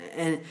possible.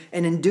 And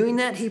in doing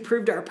that, he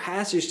proved our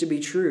passage to be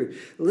true.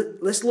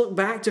 Let's look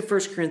back to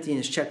 1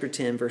 Corinthians chapter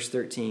 10, verse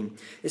 13.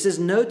 It says,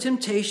 no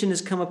temptation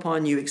has come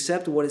upon you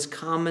except what is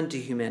common to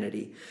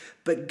humanity.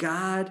 But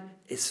God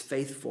is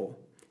faithful.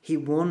 He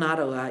will not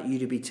allow you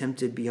to be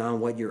tempted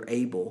beyond what you're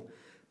able.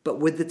 But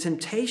with the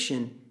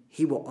temptation,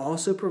 he will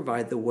also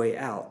provide the way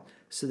out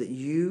so that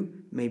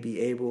you may be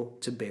able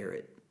to bear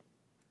it.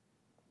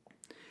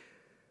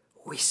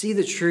 We see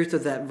the truth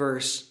of that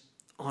verse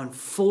on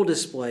full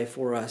display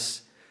for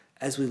us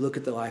as we look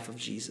at the life of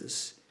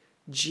Jesus.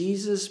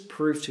 Jesus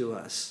proved to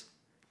us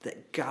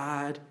that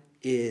God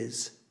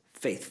is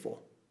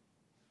faithful.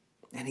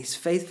 And he's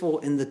faithful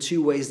in the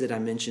two ways that I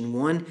mentioned.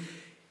 One,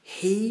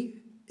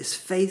 he is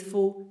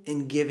faithful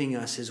in giving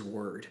us his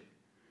word.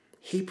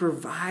 He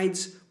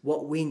provides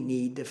what we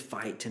need to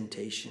fight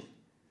temptation.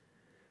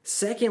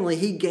 Secondly,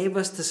 he gave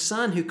us the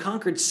Son who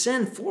conquered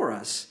sin for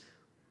us.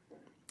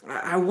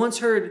 I once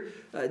heard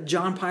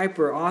John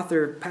Piper,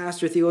 author,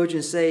 pastor,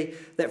 theologian, say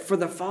that for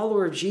the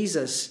follower of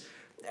Jesus,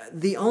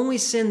 the only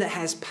sin that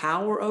has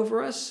power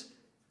over us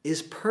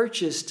is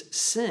purchased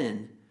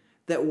sin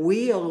that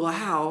we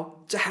allow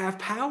to have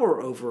power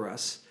over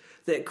us.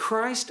 That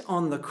Christ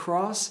on the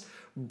cross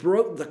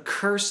broke the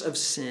curse of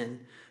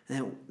sin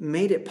and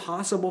made it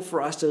possible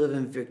for us to live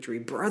in victory.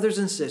 Brothers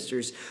and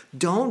sisters,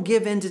 don't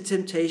give in to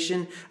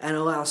temptation and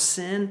allow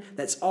sin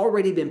that's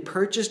already been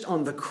purchased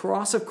on the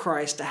cross of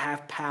Christ to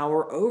have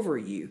power over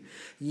you.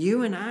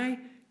 You and I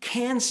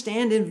can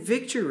stand in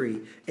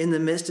victory in the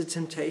midst of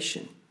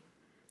temptation.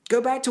 Go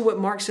back to what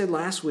Mark said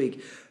last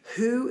week.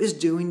 Who is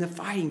doing the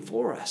fighting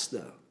for us,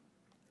 though?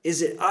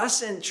 Is it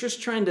us and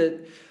just trying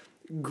to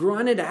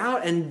grunt it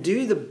out and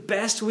do the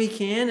best we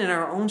can in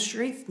our own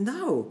strength?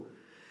 No.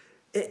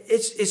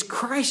 It's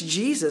Christ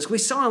Jesus. We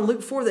saw in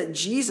Luke 4 that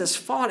Jesus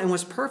fought and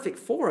was perfect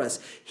for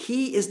us.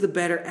 He is the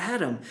better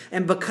Adam.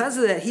 And because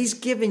of that, he's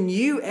given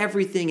you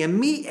everything and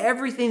me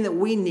everything that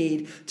we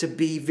need to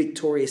be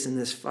victorious in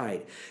this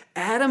fight.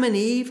 Adam and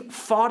Eve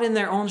fought in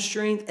their own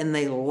strength and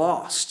they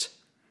lost.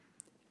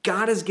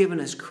 God has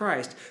given us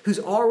Christ, who's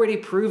already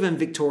proven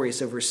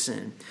victorious over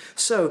sin.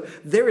 So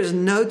there is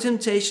no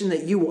temptation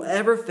that you will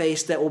ever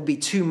face that will be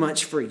too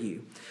much for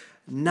you.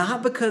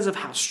 Not because of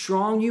how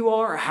strong you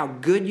are or how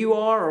good you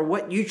are or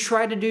what you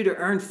try to do to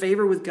earn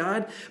favor with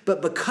God,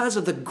 but because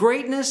of the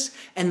greatness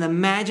and the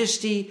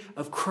majesty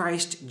of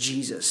Christ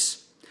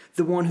Jesus,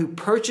 the one who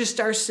purchased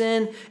our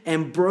sin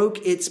and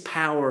broke its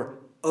power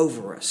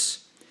over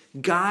us.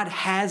 God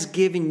has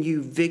given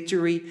you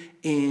victory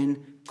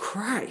in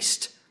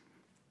Christ.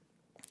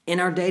 In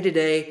our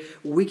day-to-day,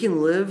 we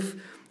can live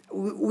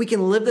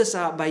this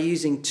out by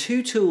using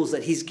two tools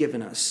that he's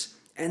given us.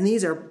 And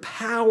these are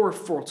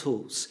powerful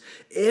tools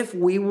if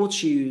we will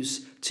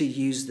choose to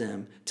use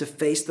them to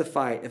face the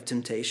fight of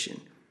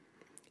temptation.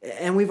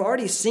 And we've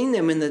already seen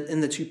them in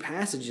the two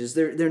passages.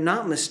 They're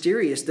not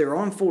mysterious. They're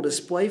on full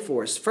display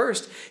for us.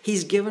 First,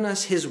 he's given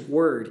us his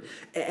word.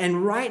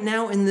 And right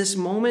now in this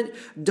moment,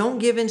 don't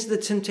give in to the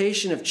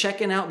temptation of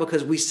checking out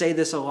because we say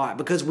this a lot,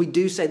 because we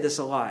do say this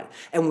a lot.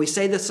 And we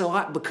say this a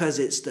lot because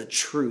it's the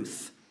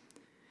truth.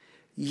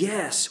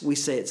 Yes, we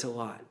say it's a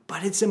lot,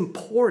 but it's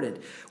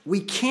important. We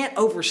can't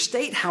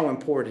overstate how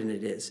important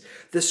it is.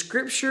 The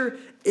scripture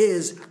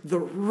is the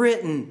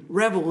written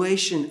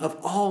revelation of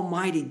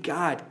Almighty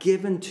God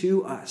given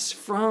to us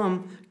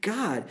from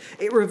God.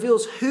 It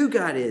reveals who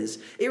God is.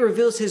 It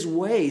reveals his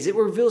ways. It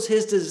reveals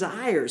his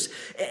desires.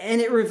 And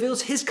it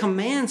reveals his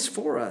commands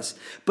for us.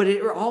 But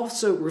it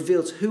also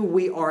reveals who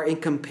we are in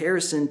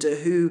comparison to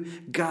who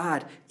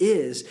God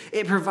is.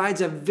 It provides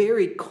a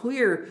very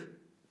clear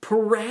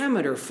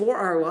parameter for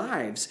our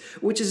lives,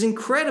 which is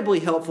incredibly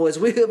helpful as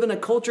we live in a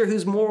culture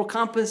whose moral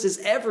compass is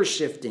ever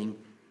shifting.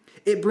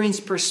 It brings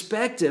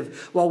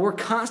perspective while we're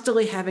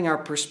constantly having our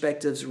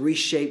perspectives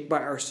reshaped by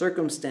our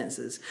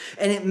circumstances.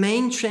 And it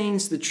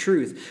maintains the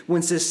truth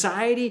when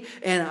society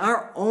and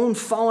our own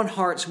fallen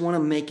hearts want to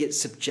make it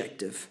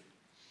subjective.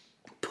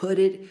 Put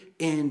it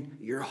in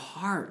your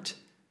heart.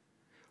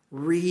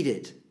 Read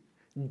it.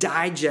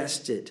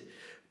 Digest it.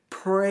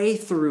 Pray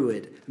through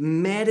it.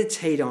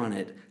 Meditate on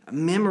it.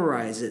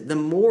 Memorize it. The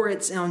more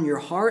it's on your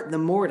heart, the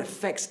more it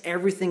affects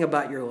everything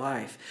about your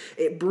life.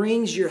 It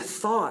brings your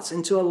thoughts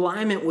into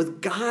alignment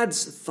with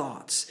God's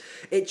thoughts.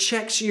 It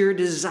checks your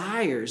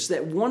desires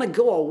that want to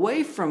go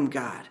away from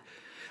God.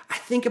 I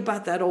think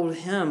about that old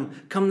hymn,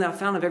 "Come thou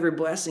fount of every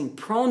blessing,"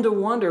 prone to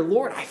wonder,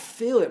 Lord, I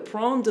feel it,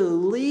 prone to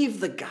leave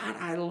the God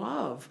I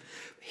love.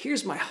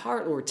 Here's my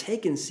heart, Lord,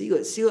 take and seal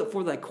it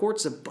for thy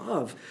courts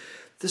above.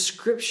 The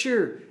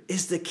scripture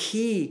is the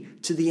key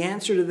to the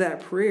answer to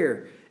that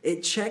prayer.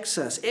 It checks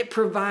us. It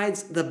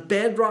provides the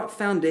bedrock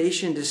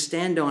foundation to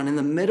stand on in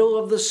the middle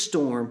of the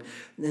storm,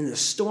 in the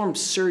storm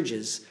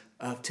surges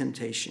of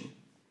temptation.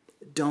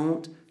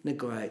 Don't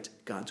neglect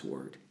God's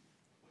word.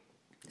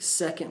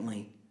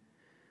 Secondly,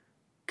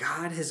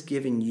 God has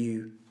given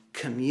you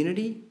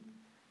community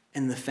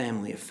and the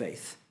family of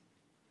faith.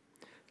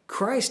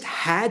 Christ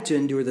had to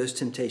endure those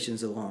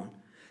temptations alone.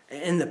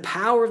 And the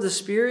power of the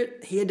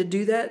Spirit, he had to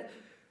do that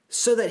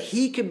so that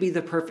he could be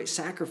the perfect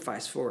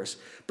sacrifice for us.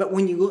 But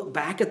when you look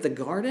back at the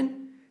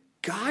garden,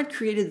 God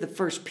created the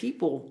first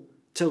people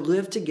to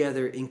live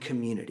together in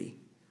community.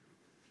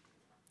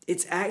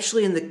 It's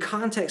actually in the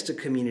context of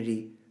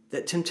community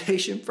that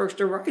temptation first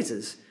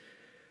arises.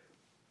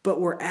 But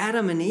where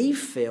Adam and Eve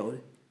failed,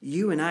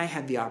 you and I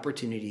have the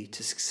opportunity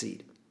to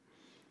succeed.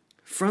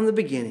 From the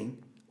beginning,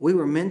 we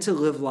were meant to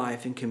live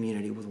life in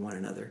community with one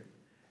another.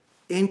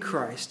 In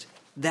Christ,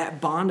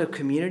 that bond of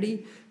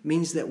community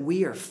means that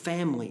we are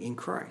family in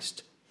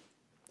Christ.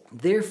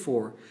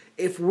 Therefore,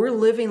 if we're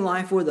living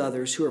life with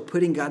others who are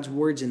putting God's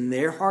words in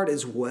their heart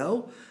as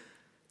well,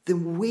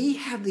 then we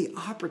have the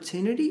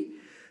opportunity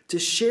to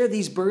share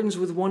these burdens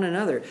with one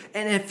another.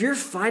 And if you're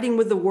fighting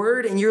with the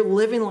word and you're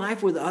living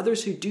life with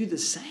others who do the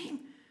same,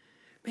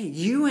 man,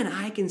 you and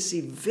I can see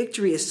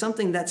victory as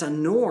something that's a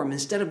norm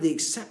instead of the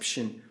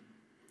exception.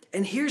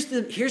 And here's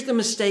the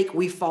mistake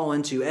we fall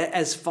into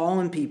as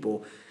fallen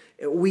people.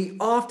 We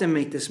often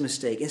make this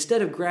mistake.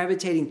 Instead of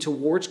gravitating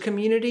towards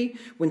community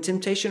when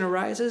temptation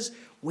arises,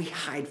 we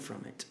hide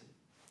from it.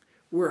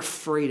 We're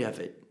afraid of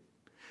it.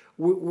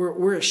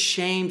 We're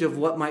ashamed of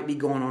what might be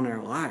going on in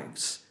our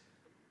lives.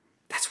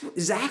 That's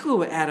exactly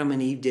what Adam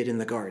and Eve did in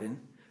the garden.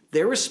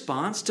 Their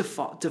response to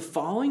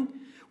falling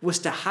was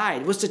to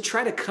hide, was to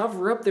try to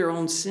cover up their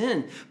own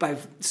sin by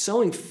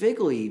sowing fig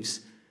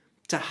leaves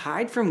to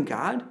hide from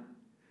God.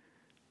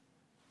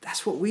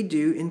 That's what we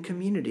do in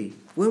community.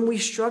 When we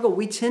struggle,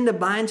 we tend to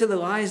buy into the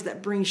lies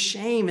that bring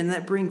shame and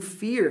that bring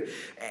fear.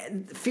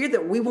 Fear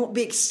that we won't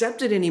be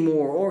accepted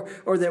anymore,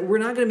 or that we're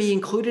not going to be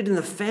included in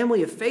the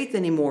family of faith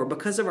anymore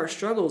because of our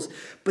struggles.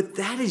 But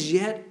that is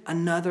yet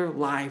another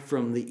lie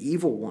from the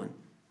evil one.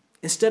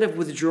 Instead of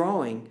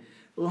withdrawing,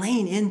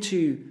 lean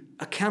into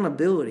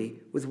accountability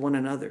with one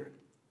another.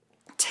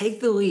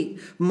 Take the lead.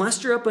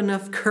 Muster up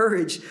enough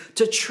courage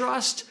to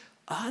trust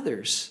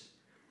others.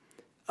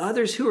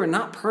 Others who are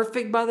not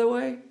perfect, by the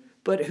way,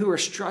 but who are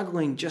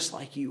struggling just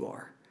like you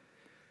are.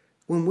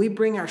 When we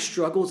bring our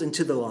struggles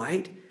into the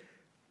light,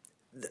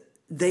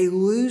 they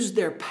lose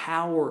their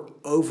power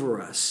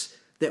over us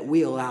that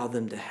we allow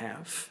them to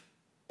have.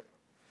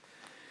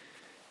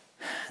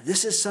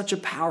 This is such a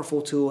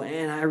powerful tool,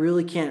 and I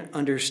really can't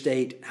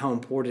understate how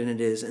important it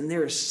is. And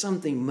there is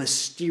something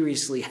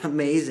mysteriously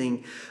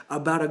amazing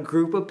about a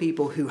group of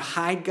people who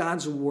hide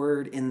God's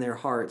word in their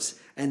hearts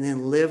and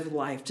then live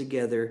life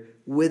together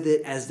with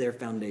it as their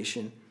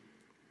foundation.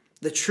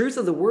 The truth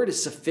of the word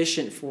is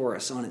sufficient for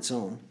us on its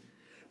own.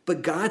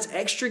 But God's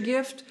extra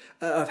gift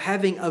of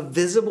having a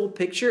visible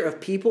picture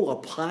of people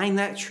applying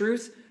that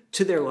truth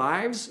to their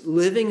lives,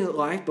 living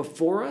life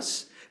before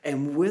us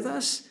and with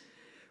us,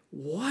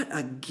 what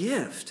a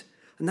gift.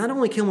 Not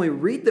only can we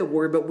read the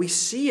word, but we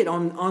see it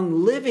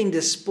on living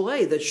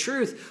display, the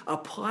truth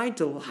applied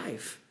to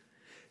life.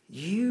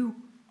 You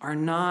are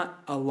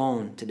not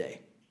alone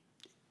today.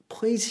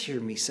 Please hear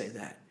me say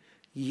that.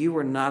 You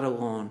are not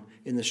alone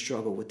in the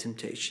struggle with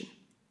temptation.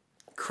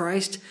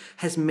 Christ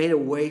has made a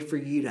way for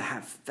you to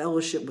have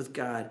fellowship with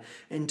God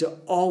and to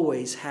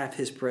always have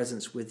his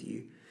presence with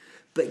you.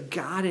 But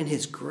God in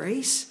his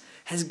grace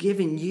has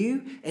given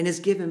you and has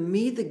given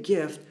me the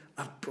gift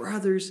of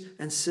brothers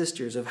and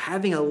sisters, of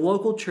having a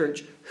local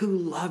church who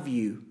love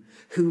you,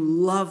 who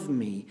love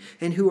me,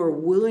 and who are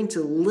willing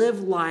to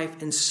live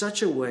life in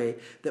such a way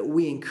that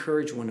we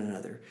encourage one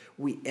another.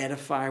 We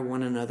edify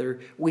one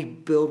another. We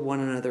build one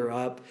another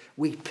up.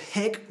 We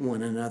pick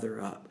one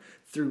another up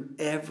through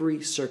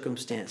every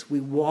circumstance. We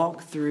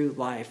walk through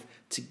life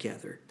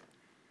together.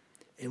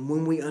 And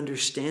when we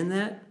understand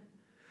that,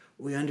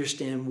 we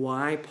understand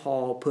why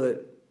Paul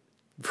put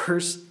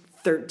verse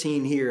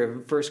 13 here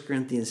of 1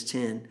 Corinthians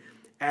 10,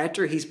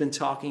 after he's been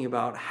talking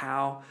about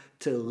how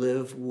to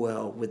live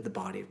well with the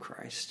body of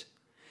Christ,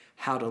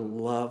 how to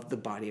love the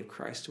body of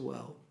Christ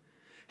well,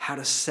 how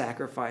to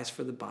sacrifice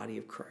for the body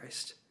of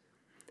Christ.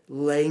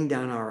 Laying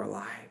down our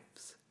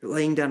lives,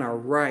 laying down our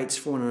rights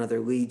for one another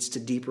leads to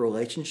deep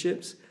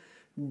relationships.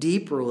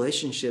 Deep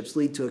relationships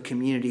lead to a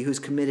community who's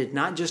committed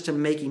not just to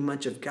making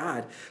much of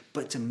God,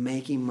 but to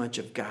making much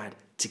of God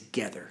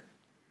together.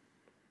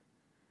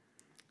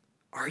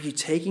 Are you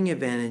taking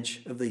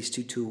advantage of these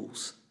two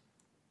tools?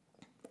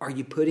 Are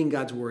you putting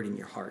God's word in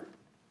your heart?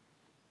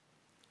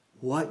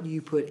 What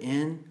you put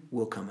in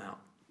will come out.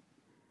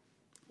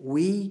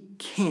 We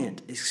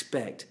can't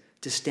expect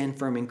to stand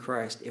firm in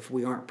Christ if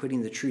we aren't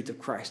putting the truth of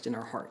Christ in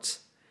our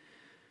hearts.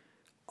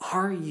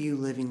 Are you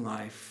living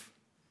life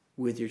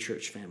with your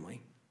church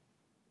family?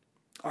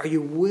 Are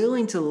you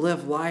willing to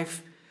live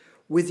life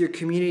with your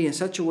community in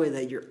such a way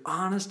that you're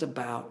honest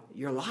about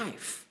your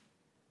life?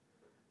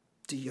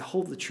 Do you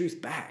hold the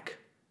truth back?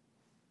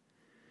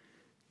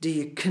 Do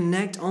you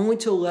connect only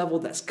to a level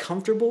that's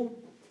comfortable,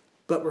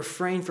 but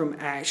refrain from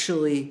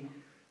actually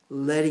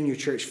letting your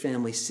church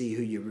family see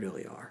who you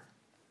really are?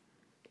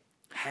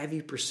 Have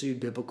you pursued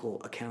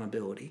biblical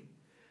accountability,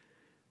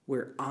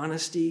 where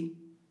honesty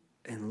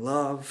and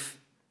love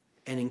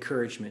and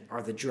encouragement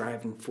are the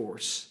driving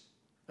force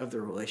of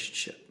the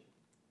relationship?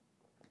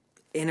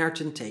 In our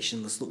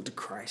temptation, let's look to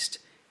Christ.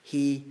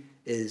 He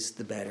is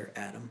the better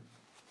Adam.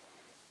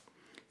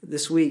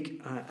 This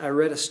week, I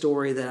read a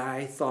story that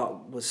I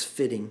thought was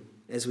fitting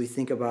as we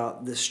think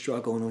about this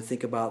struggle and we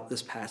think about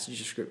this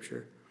passage of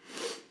Scripture.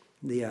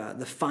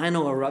 The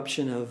final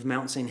eruption of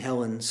Mount St.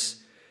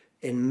 Helens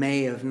in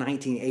May of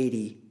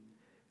 1980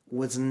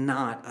 was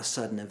not a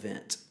sudden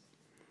event.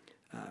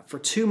 For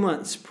 2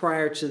 months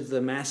prior to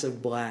the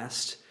massive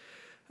blast,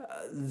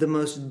 the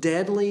most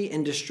deadly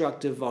and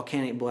destructive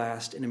volcanic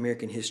blast in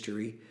American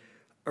history,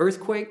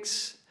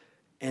 earthquakes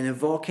and a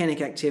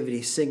volcanic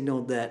activity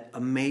signaled that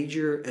a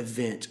major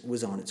event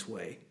was on its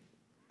way.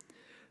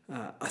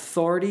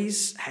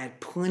 Authorities had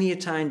plenty of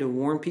time to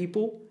warn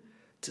people,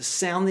 to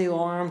sound the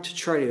alarm, to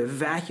try to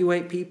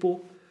evacuate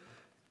people.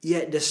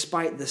 Yet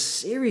despite the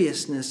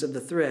seriousness of the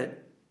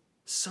threat,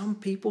 some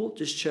people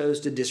just chose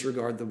to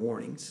disregard the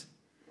warnings.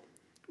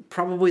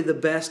 Probably the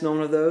best known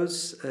of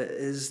those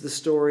is the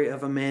story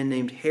of a man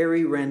named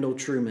Harry Randall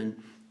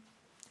Truman.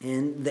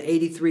 And the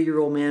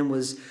 83-year-old man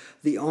was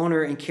the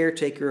owner and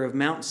caretaker of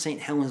Mount St.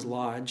 Helens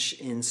Lodge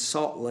in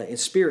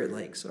Spirit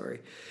Lake.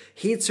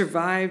 He had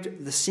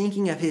survived the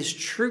sinking of his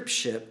troop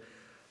ship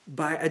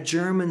by a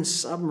German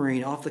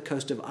submarine off the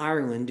coast of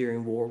Ireland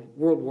during World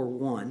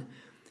War I.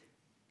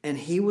 And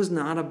he was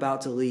not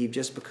about to leave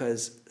just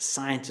because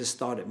scientists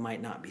thought it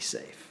might not be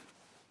safe.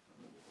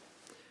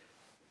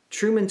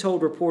 Truman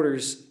told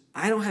reporters,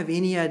 "I don't have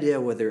any idea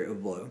whether it will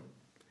blow,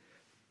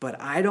 but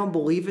I don't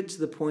believe it to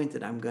the point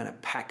that I'm going to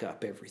pack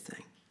up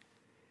everything.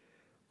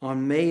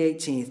 On May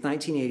 18th,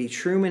 1980,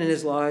 Truman and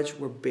his lodge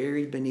were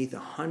buried beneath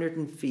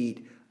 100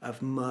 feet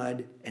of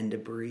mud and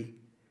debris,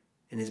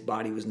 and his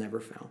body was never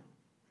found.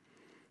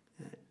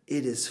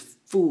 It is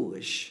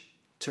foolish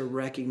to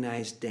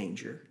recognize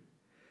danger,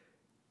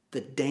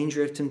 the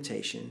danger of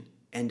temptation,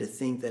 and to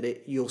think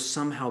that you'll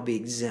somehow be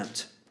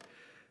exempt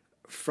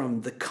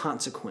from the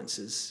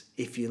consequences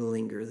if you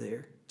linger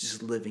there,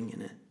 just living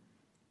in it.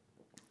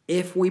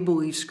 If we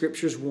believe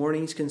Scripture's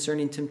warnings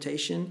concerning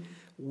temptation,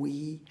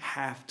 we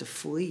have to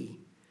flee.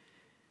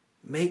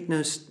 Make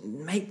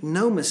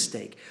no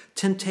mistake,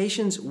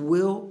 temptations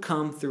will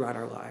come throughout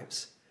our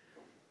lives.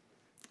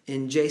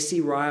 In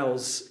J.C.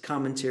 Ryle's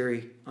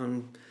commentary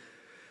on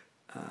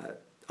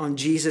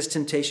Jesus'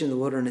 temptation in the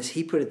wilderness,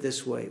 he put it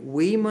this way: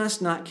 we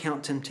must not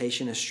count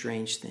temptation a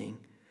strange thing.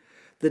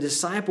 The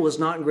disciple is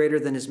not greater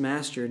than his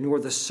master, nor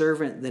the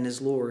servant than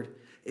his Lord.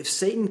 If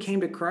Satan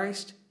came to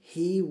Christ,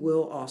 he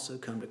will also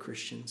come to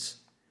Christians.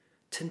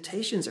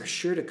 Temptations are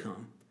sure to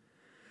come.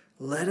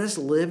 Let us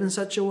live in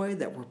such a way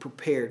that we're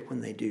prepared when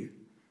they do.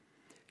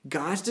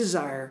 God's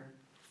desire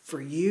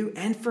for you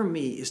and for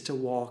me is to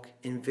walk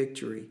in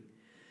victory.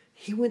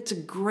 He went to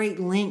great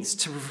lengths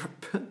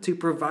to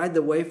provide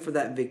the way for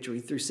that victory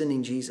through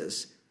sending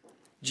Jesus.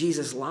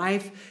 Jesus'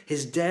 life,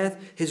 his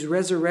death, his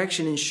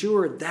resurrection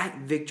ensured that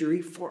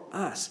victory for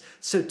us.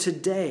 So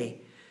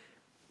today,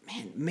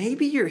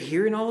 maybe you're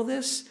hearing all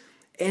this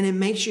and it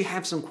makes you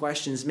have some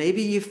questions.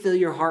 Maybe you feel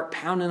your heart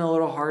pounding a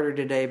little harder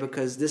today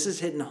because this is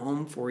hitting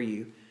home for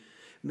you.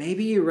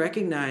 Maybe you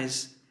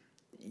recognize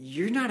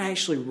you're not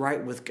actually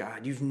right with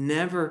God. You've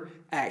never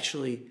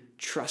actually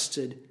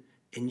trusted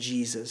in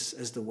Jesus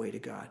as the way to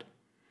God.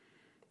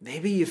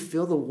 Maybe you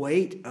feel the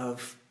weight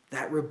of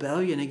that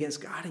rebellion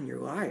against God in your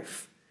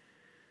life.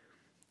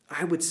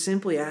 I would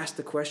simply ask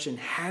the question,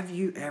 have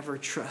you ever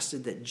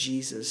trusted that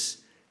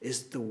Jesus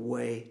is the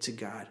way to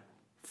God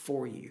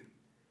for you?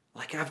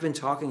 Like I've been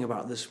talking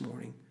about this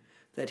morning,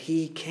 that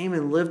he came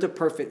and lived a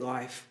perfect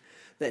life,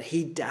 that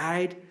he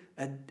died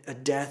a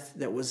death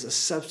that was a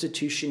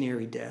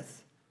substitutionary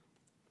death.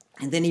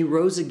 And then he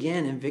rose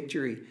again in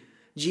victory.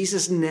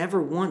 Jesus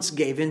never once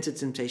gave in to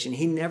temptation.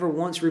 He never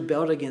once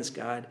rebelled against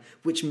God,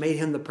 which made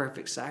him the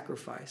perfect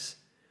sacrifice.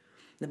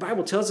 The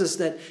Bible tells us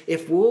that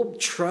if we'll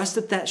trust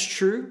that that's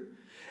true,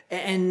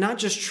 and not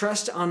just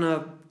trust on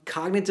a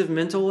cognitive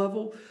mental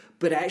level,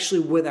 but actually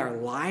with our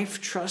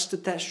life trust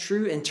that that's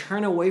true and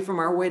turn away from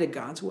our way to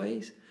God's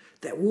ways,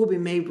 that we'll be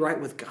made right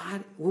with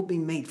God. We'll be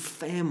made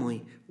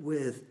family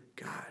with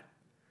God.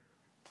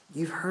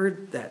 You've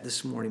heard that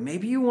this morning.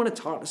 Maybe you want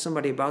to talk to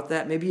somebody about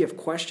that. Maybe you have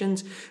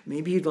questions.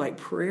 Maybe you'd like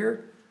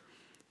prayer.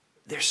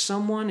 There's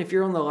someone, if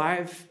you're on the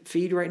live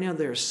feed right now,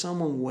 there's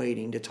someone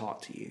waiting to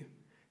talk to you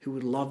who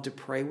would love to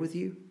pray with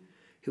you,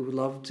 who would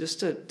love just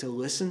to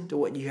listen to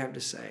what you have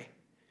to say.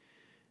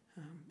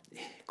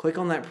 Click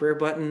on that prayer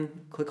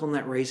button. Click on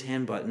that raise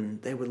hand button.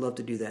 They would love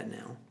to do that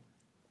now.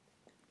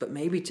 But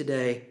maybe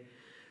today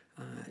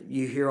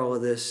you hear all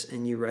of this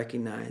and you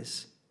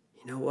recognize,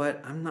 you know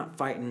what? I'm not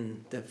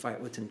fighting the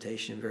fight with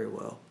temptation very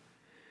well.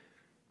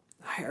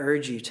 I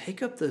urge you,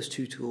 take up those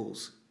two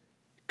tools.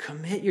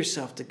 Commit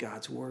yourself to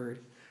God's word,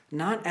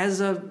 not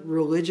as a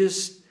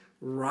religious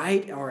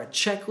rite or a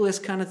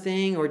checklist kind of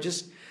thing, or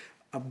just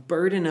a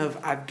burden of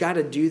I've got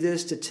to do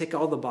this to tick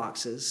all the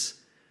boxes,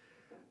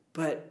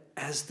 but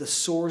as the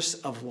source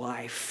of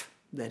life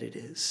that it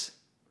is,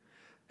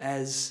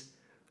 as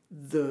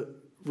the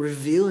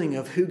revealing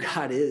of who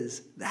God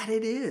is, that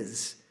it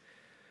is.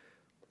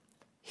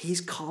 He's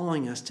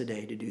calling us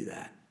today to do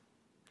that.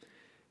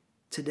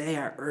 Today,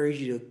 I urge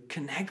you to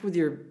connect with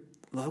your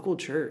local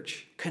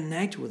church.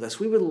 Connect with us.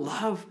 We would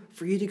love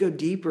for you to go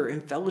deeper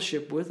in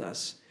fellowship with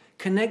us.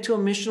 Connect to a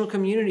missional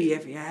community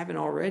if you haven't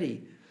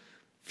already.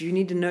 If you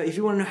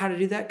want to know how to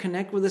do that,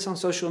 connect with us on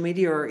social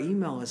media or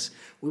email us.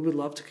 We would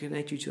love to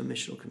connect you to a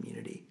missional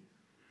community.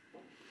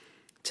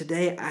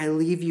 Today, I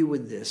leave you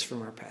with this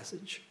from our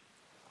passage.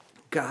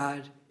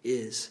 God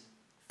is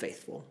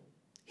faithful.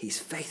 He's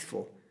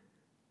faithful.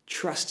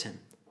 Trust him.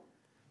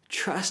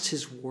 Trust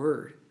his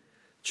word.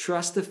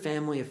 Trust the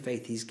family of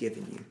faith he's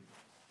given you.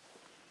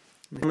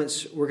 In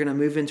moments, we're going to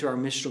move into our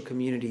missional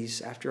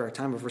communities after our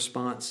time of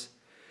response.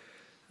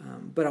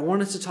 But I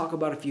want us to talk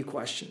about a few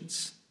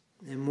questions.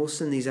 And we'll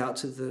send these out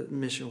to the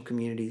missional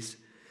communities.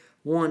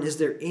 One, is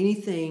there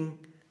anything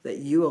that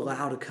you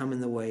allow to come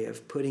in the way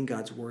of putting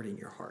God's word in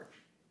your heart?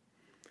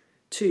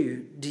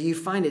 Two, do you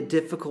find it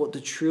difficult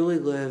to truly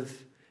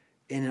live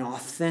in an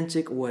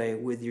authentic way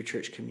with your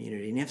church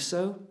community? And if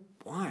so,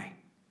 why?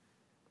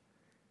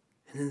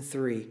 And then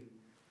three,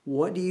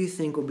 what do you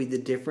think will be the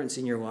difference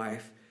in your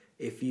life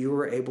if you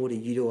were able to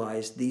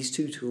utilize these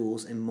two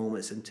tools in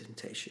moments of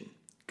temptation?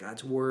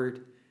 God's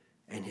word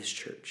and his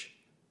church.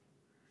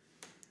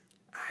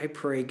 I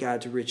pray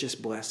God's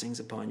richest blessings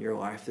upon your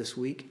life this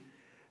week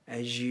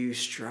as you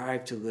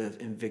strive to live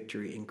in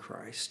victory in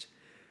Christ.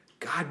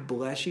 God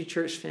bless you,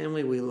 church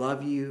family. We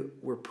love you.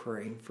 We're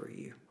praying for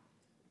you.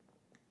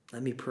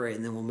 Let me pray,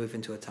 and then we'll move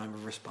into a time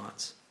of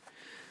response.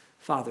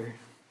 Father,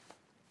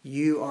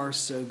 you are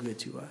so good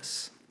to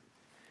us.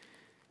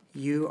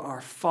 You are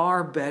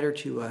far better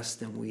to us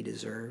than we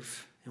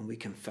deserve, and we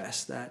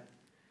confess that.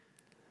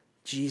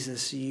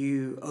 Jesus,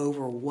 you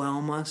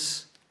overwhelm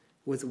us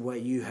with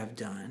what you have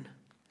done.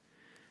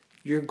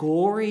 Your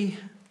glory,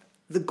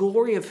 the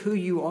glory of who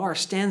you are,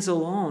 stands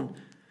alone.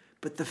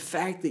 But the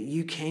fact that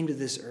you came to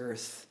this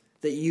earth,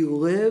 that you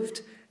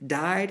lived,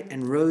 died,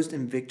 and rose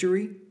in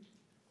victory,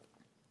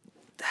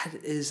 that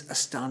is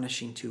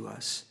astonishing to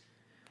us.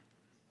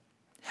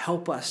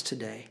 Help us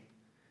today.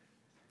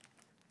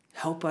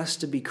 Help us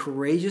to be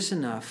courageous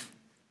enough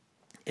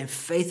and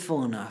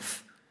faithful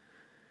enough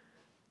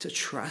to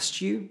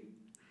trust you,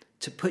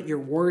 to put your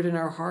word in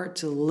our heart,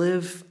 to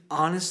live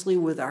honestly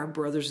with our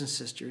brothers and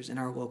sisters in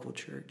our local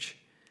church,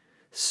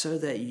 so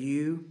that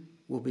you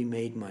will be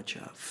made much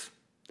of.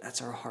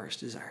 That's our heart's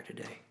desire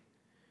today.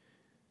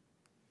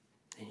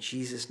 In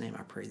Jesus' name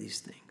I pray these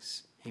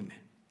things. Amen.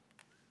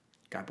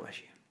 God bless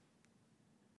you.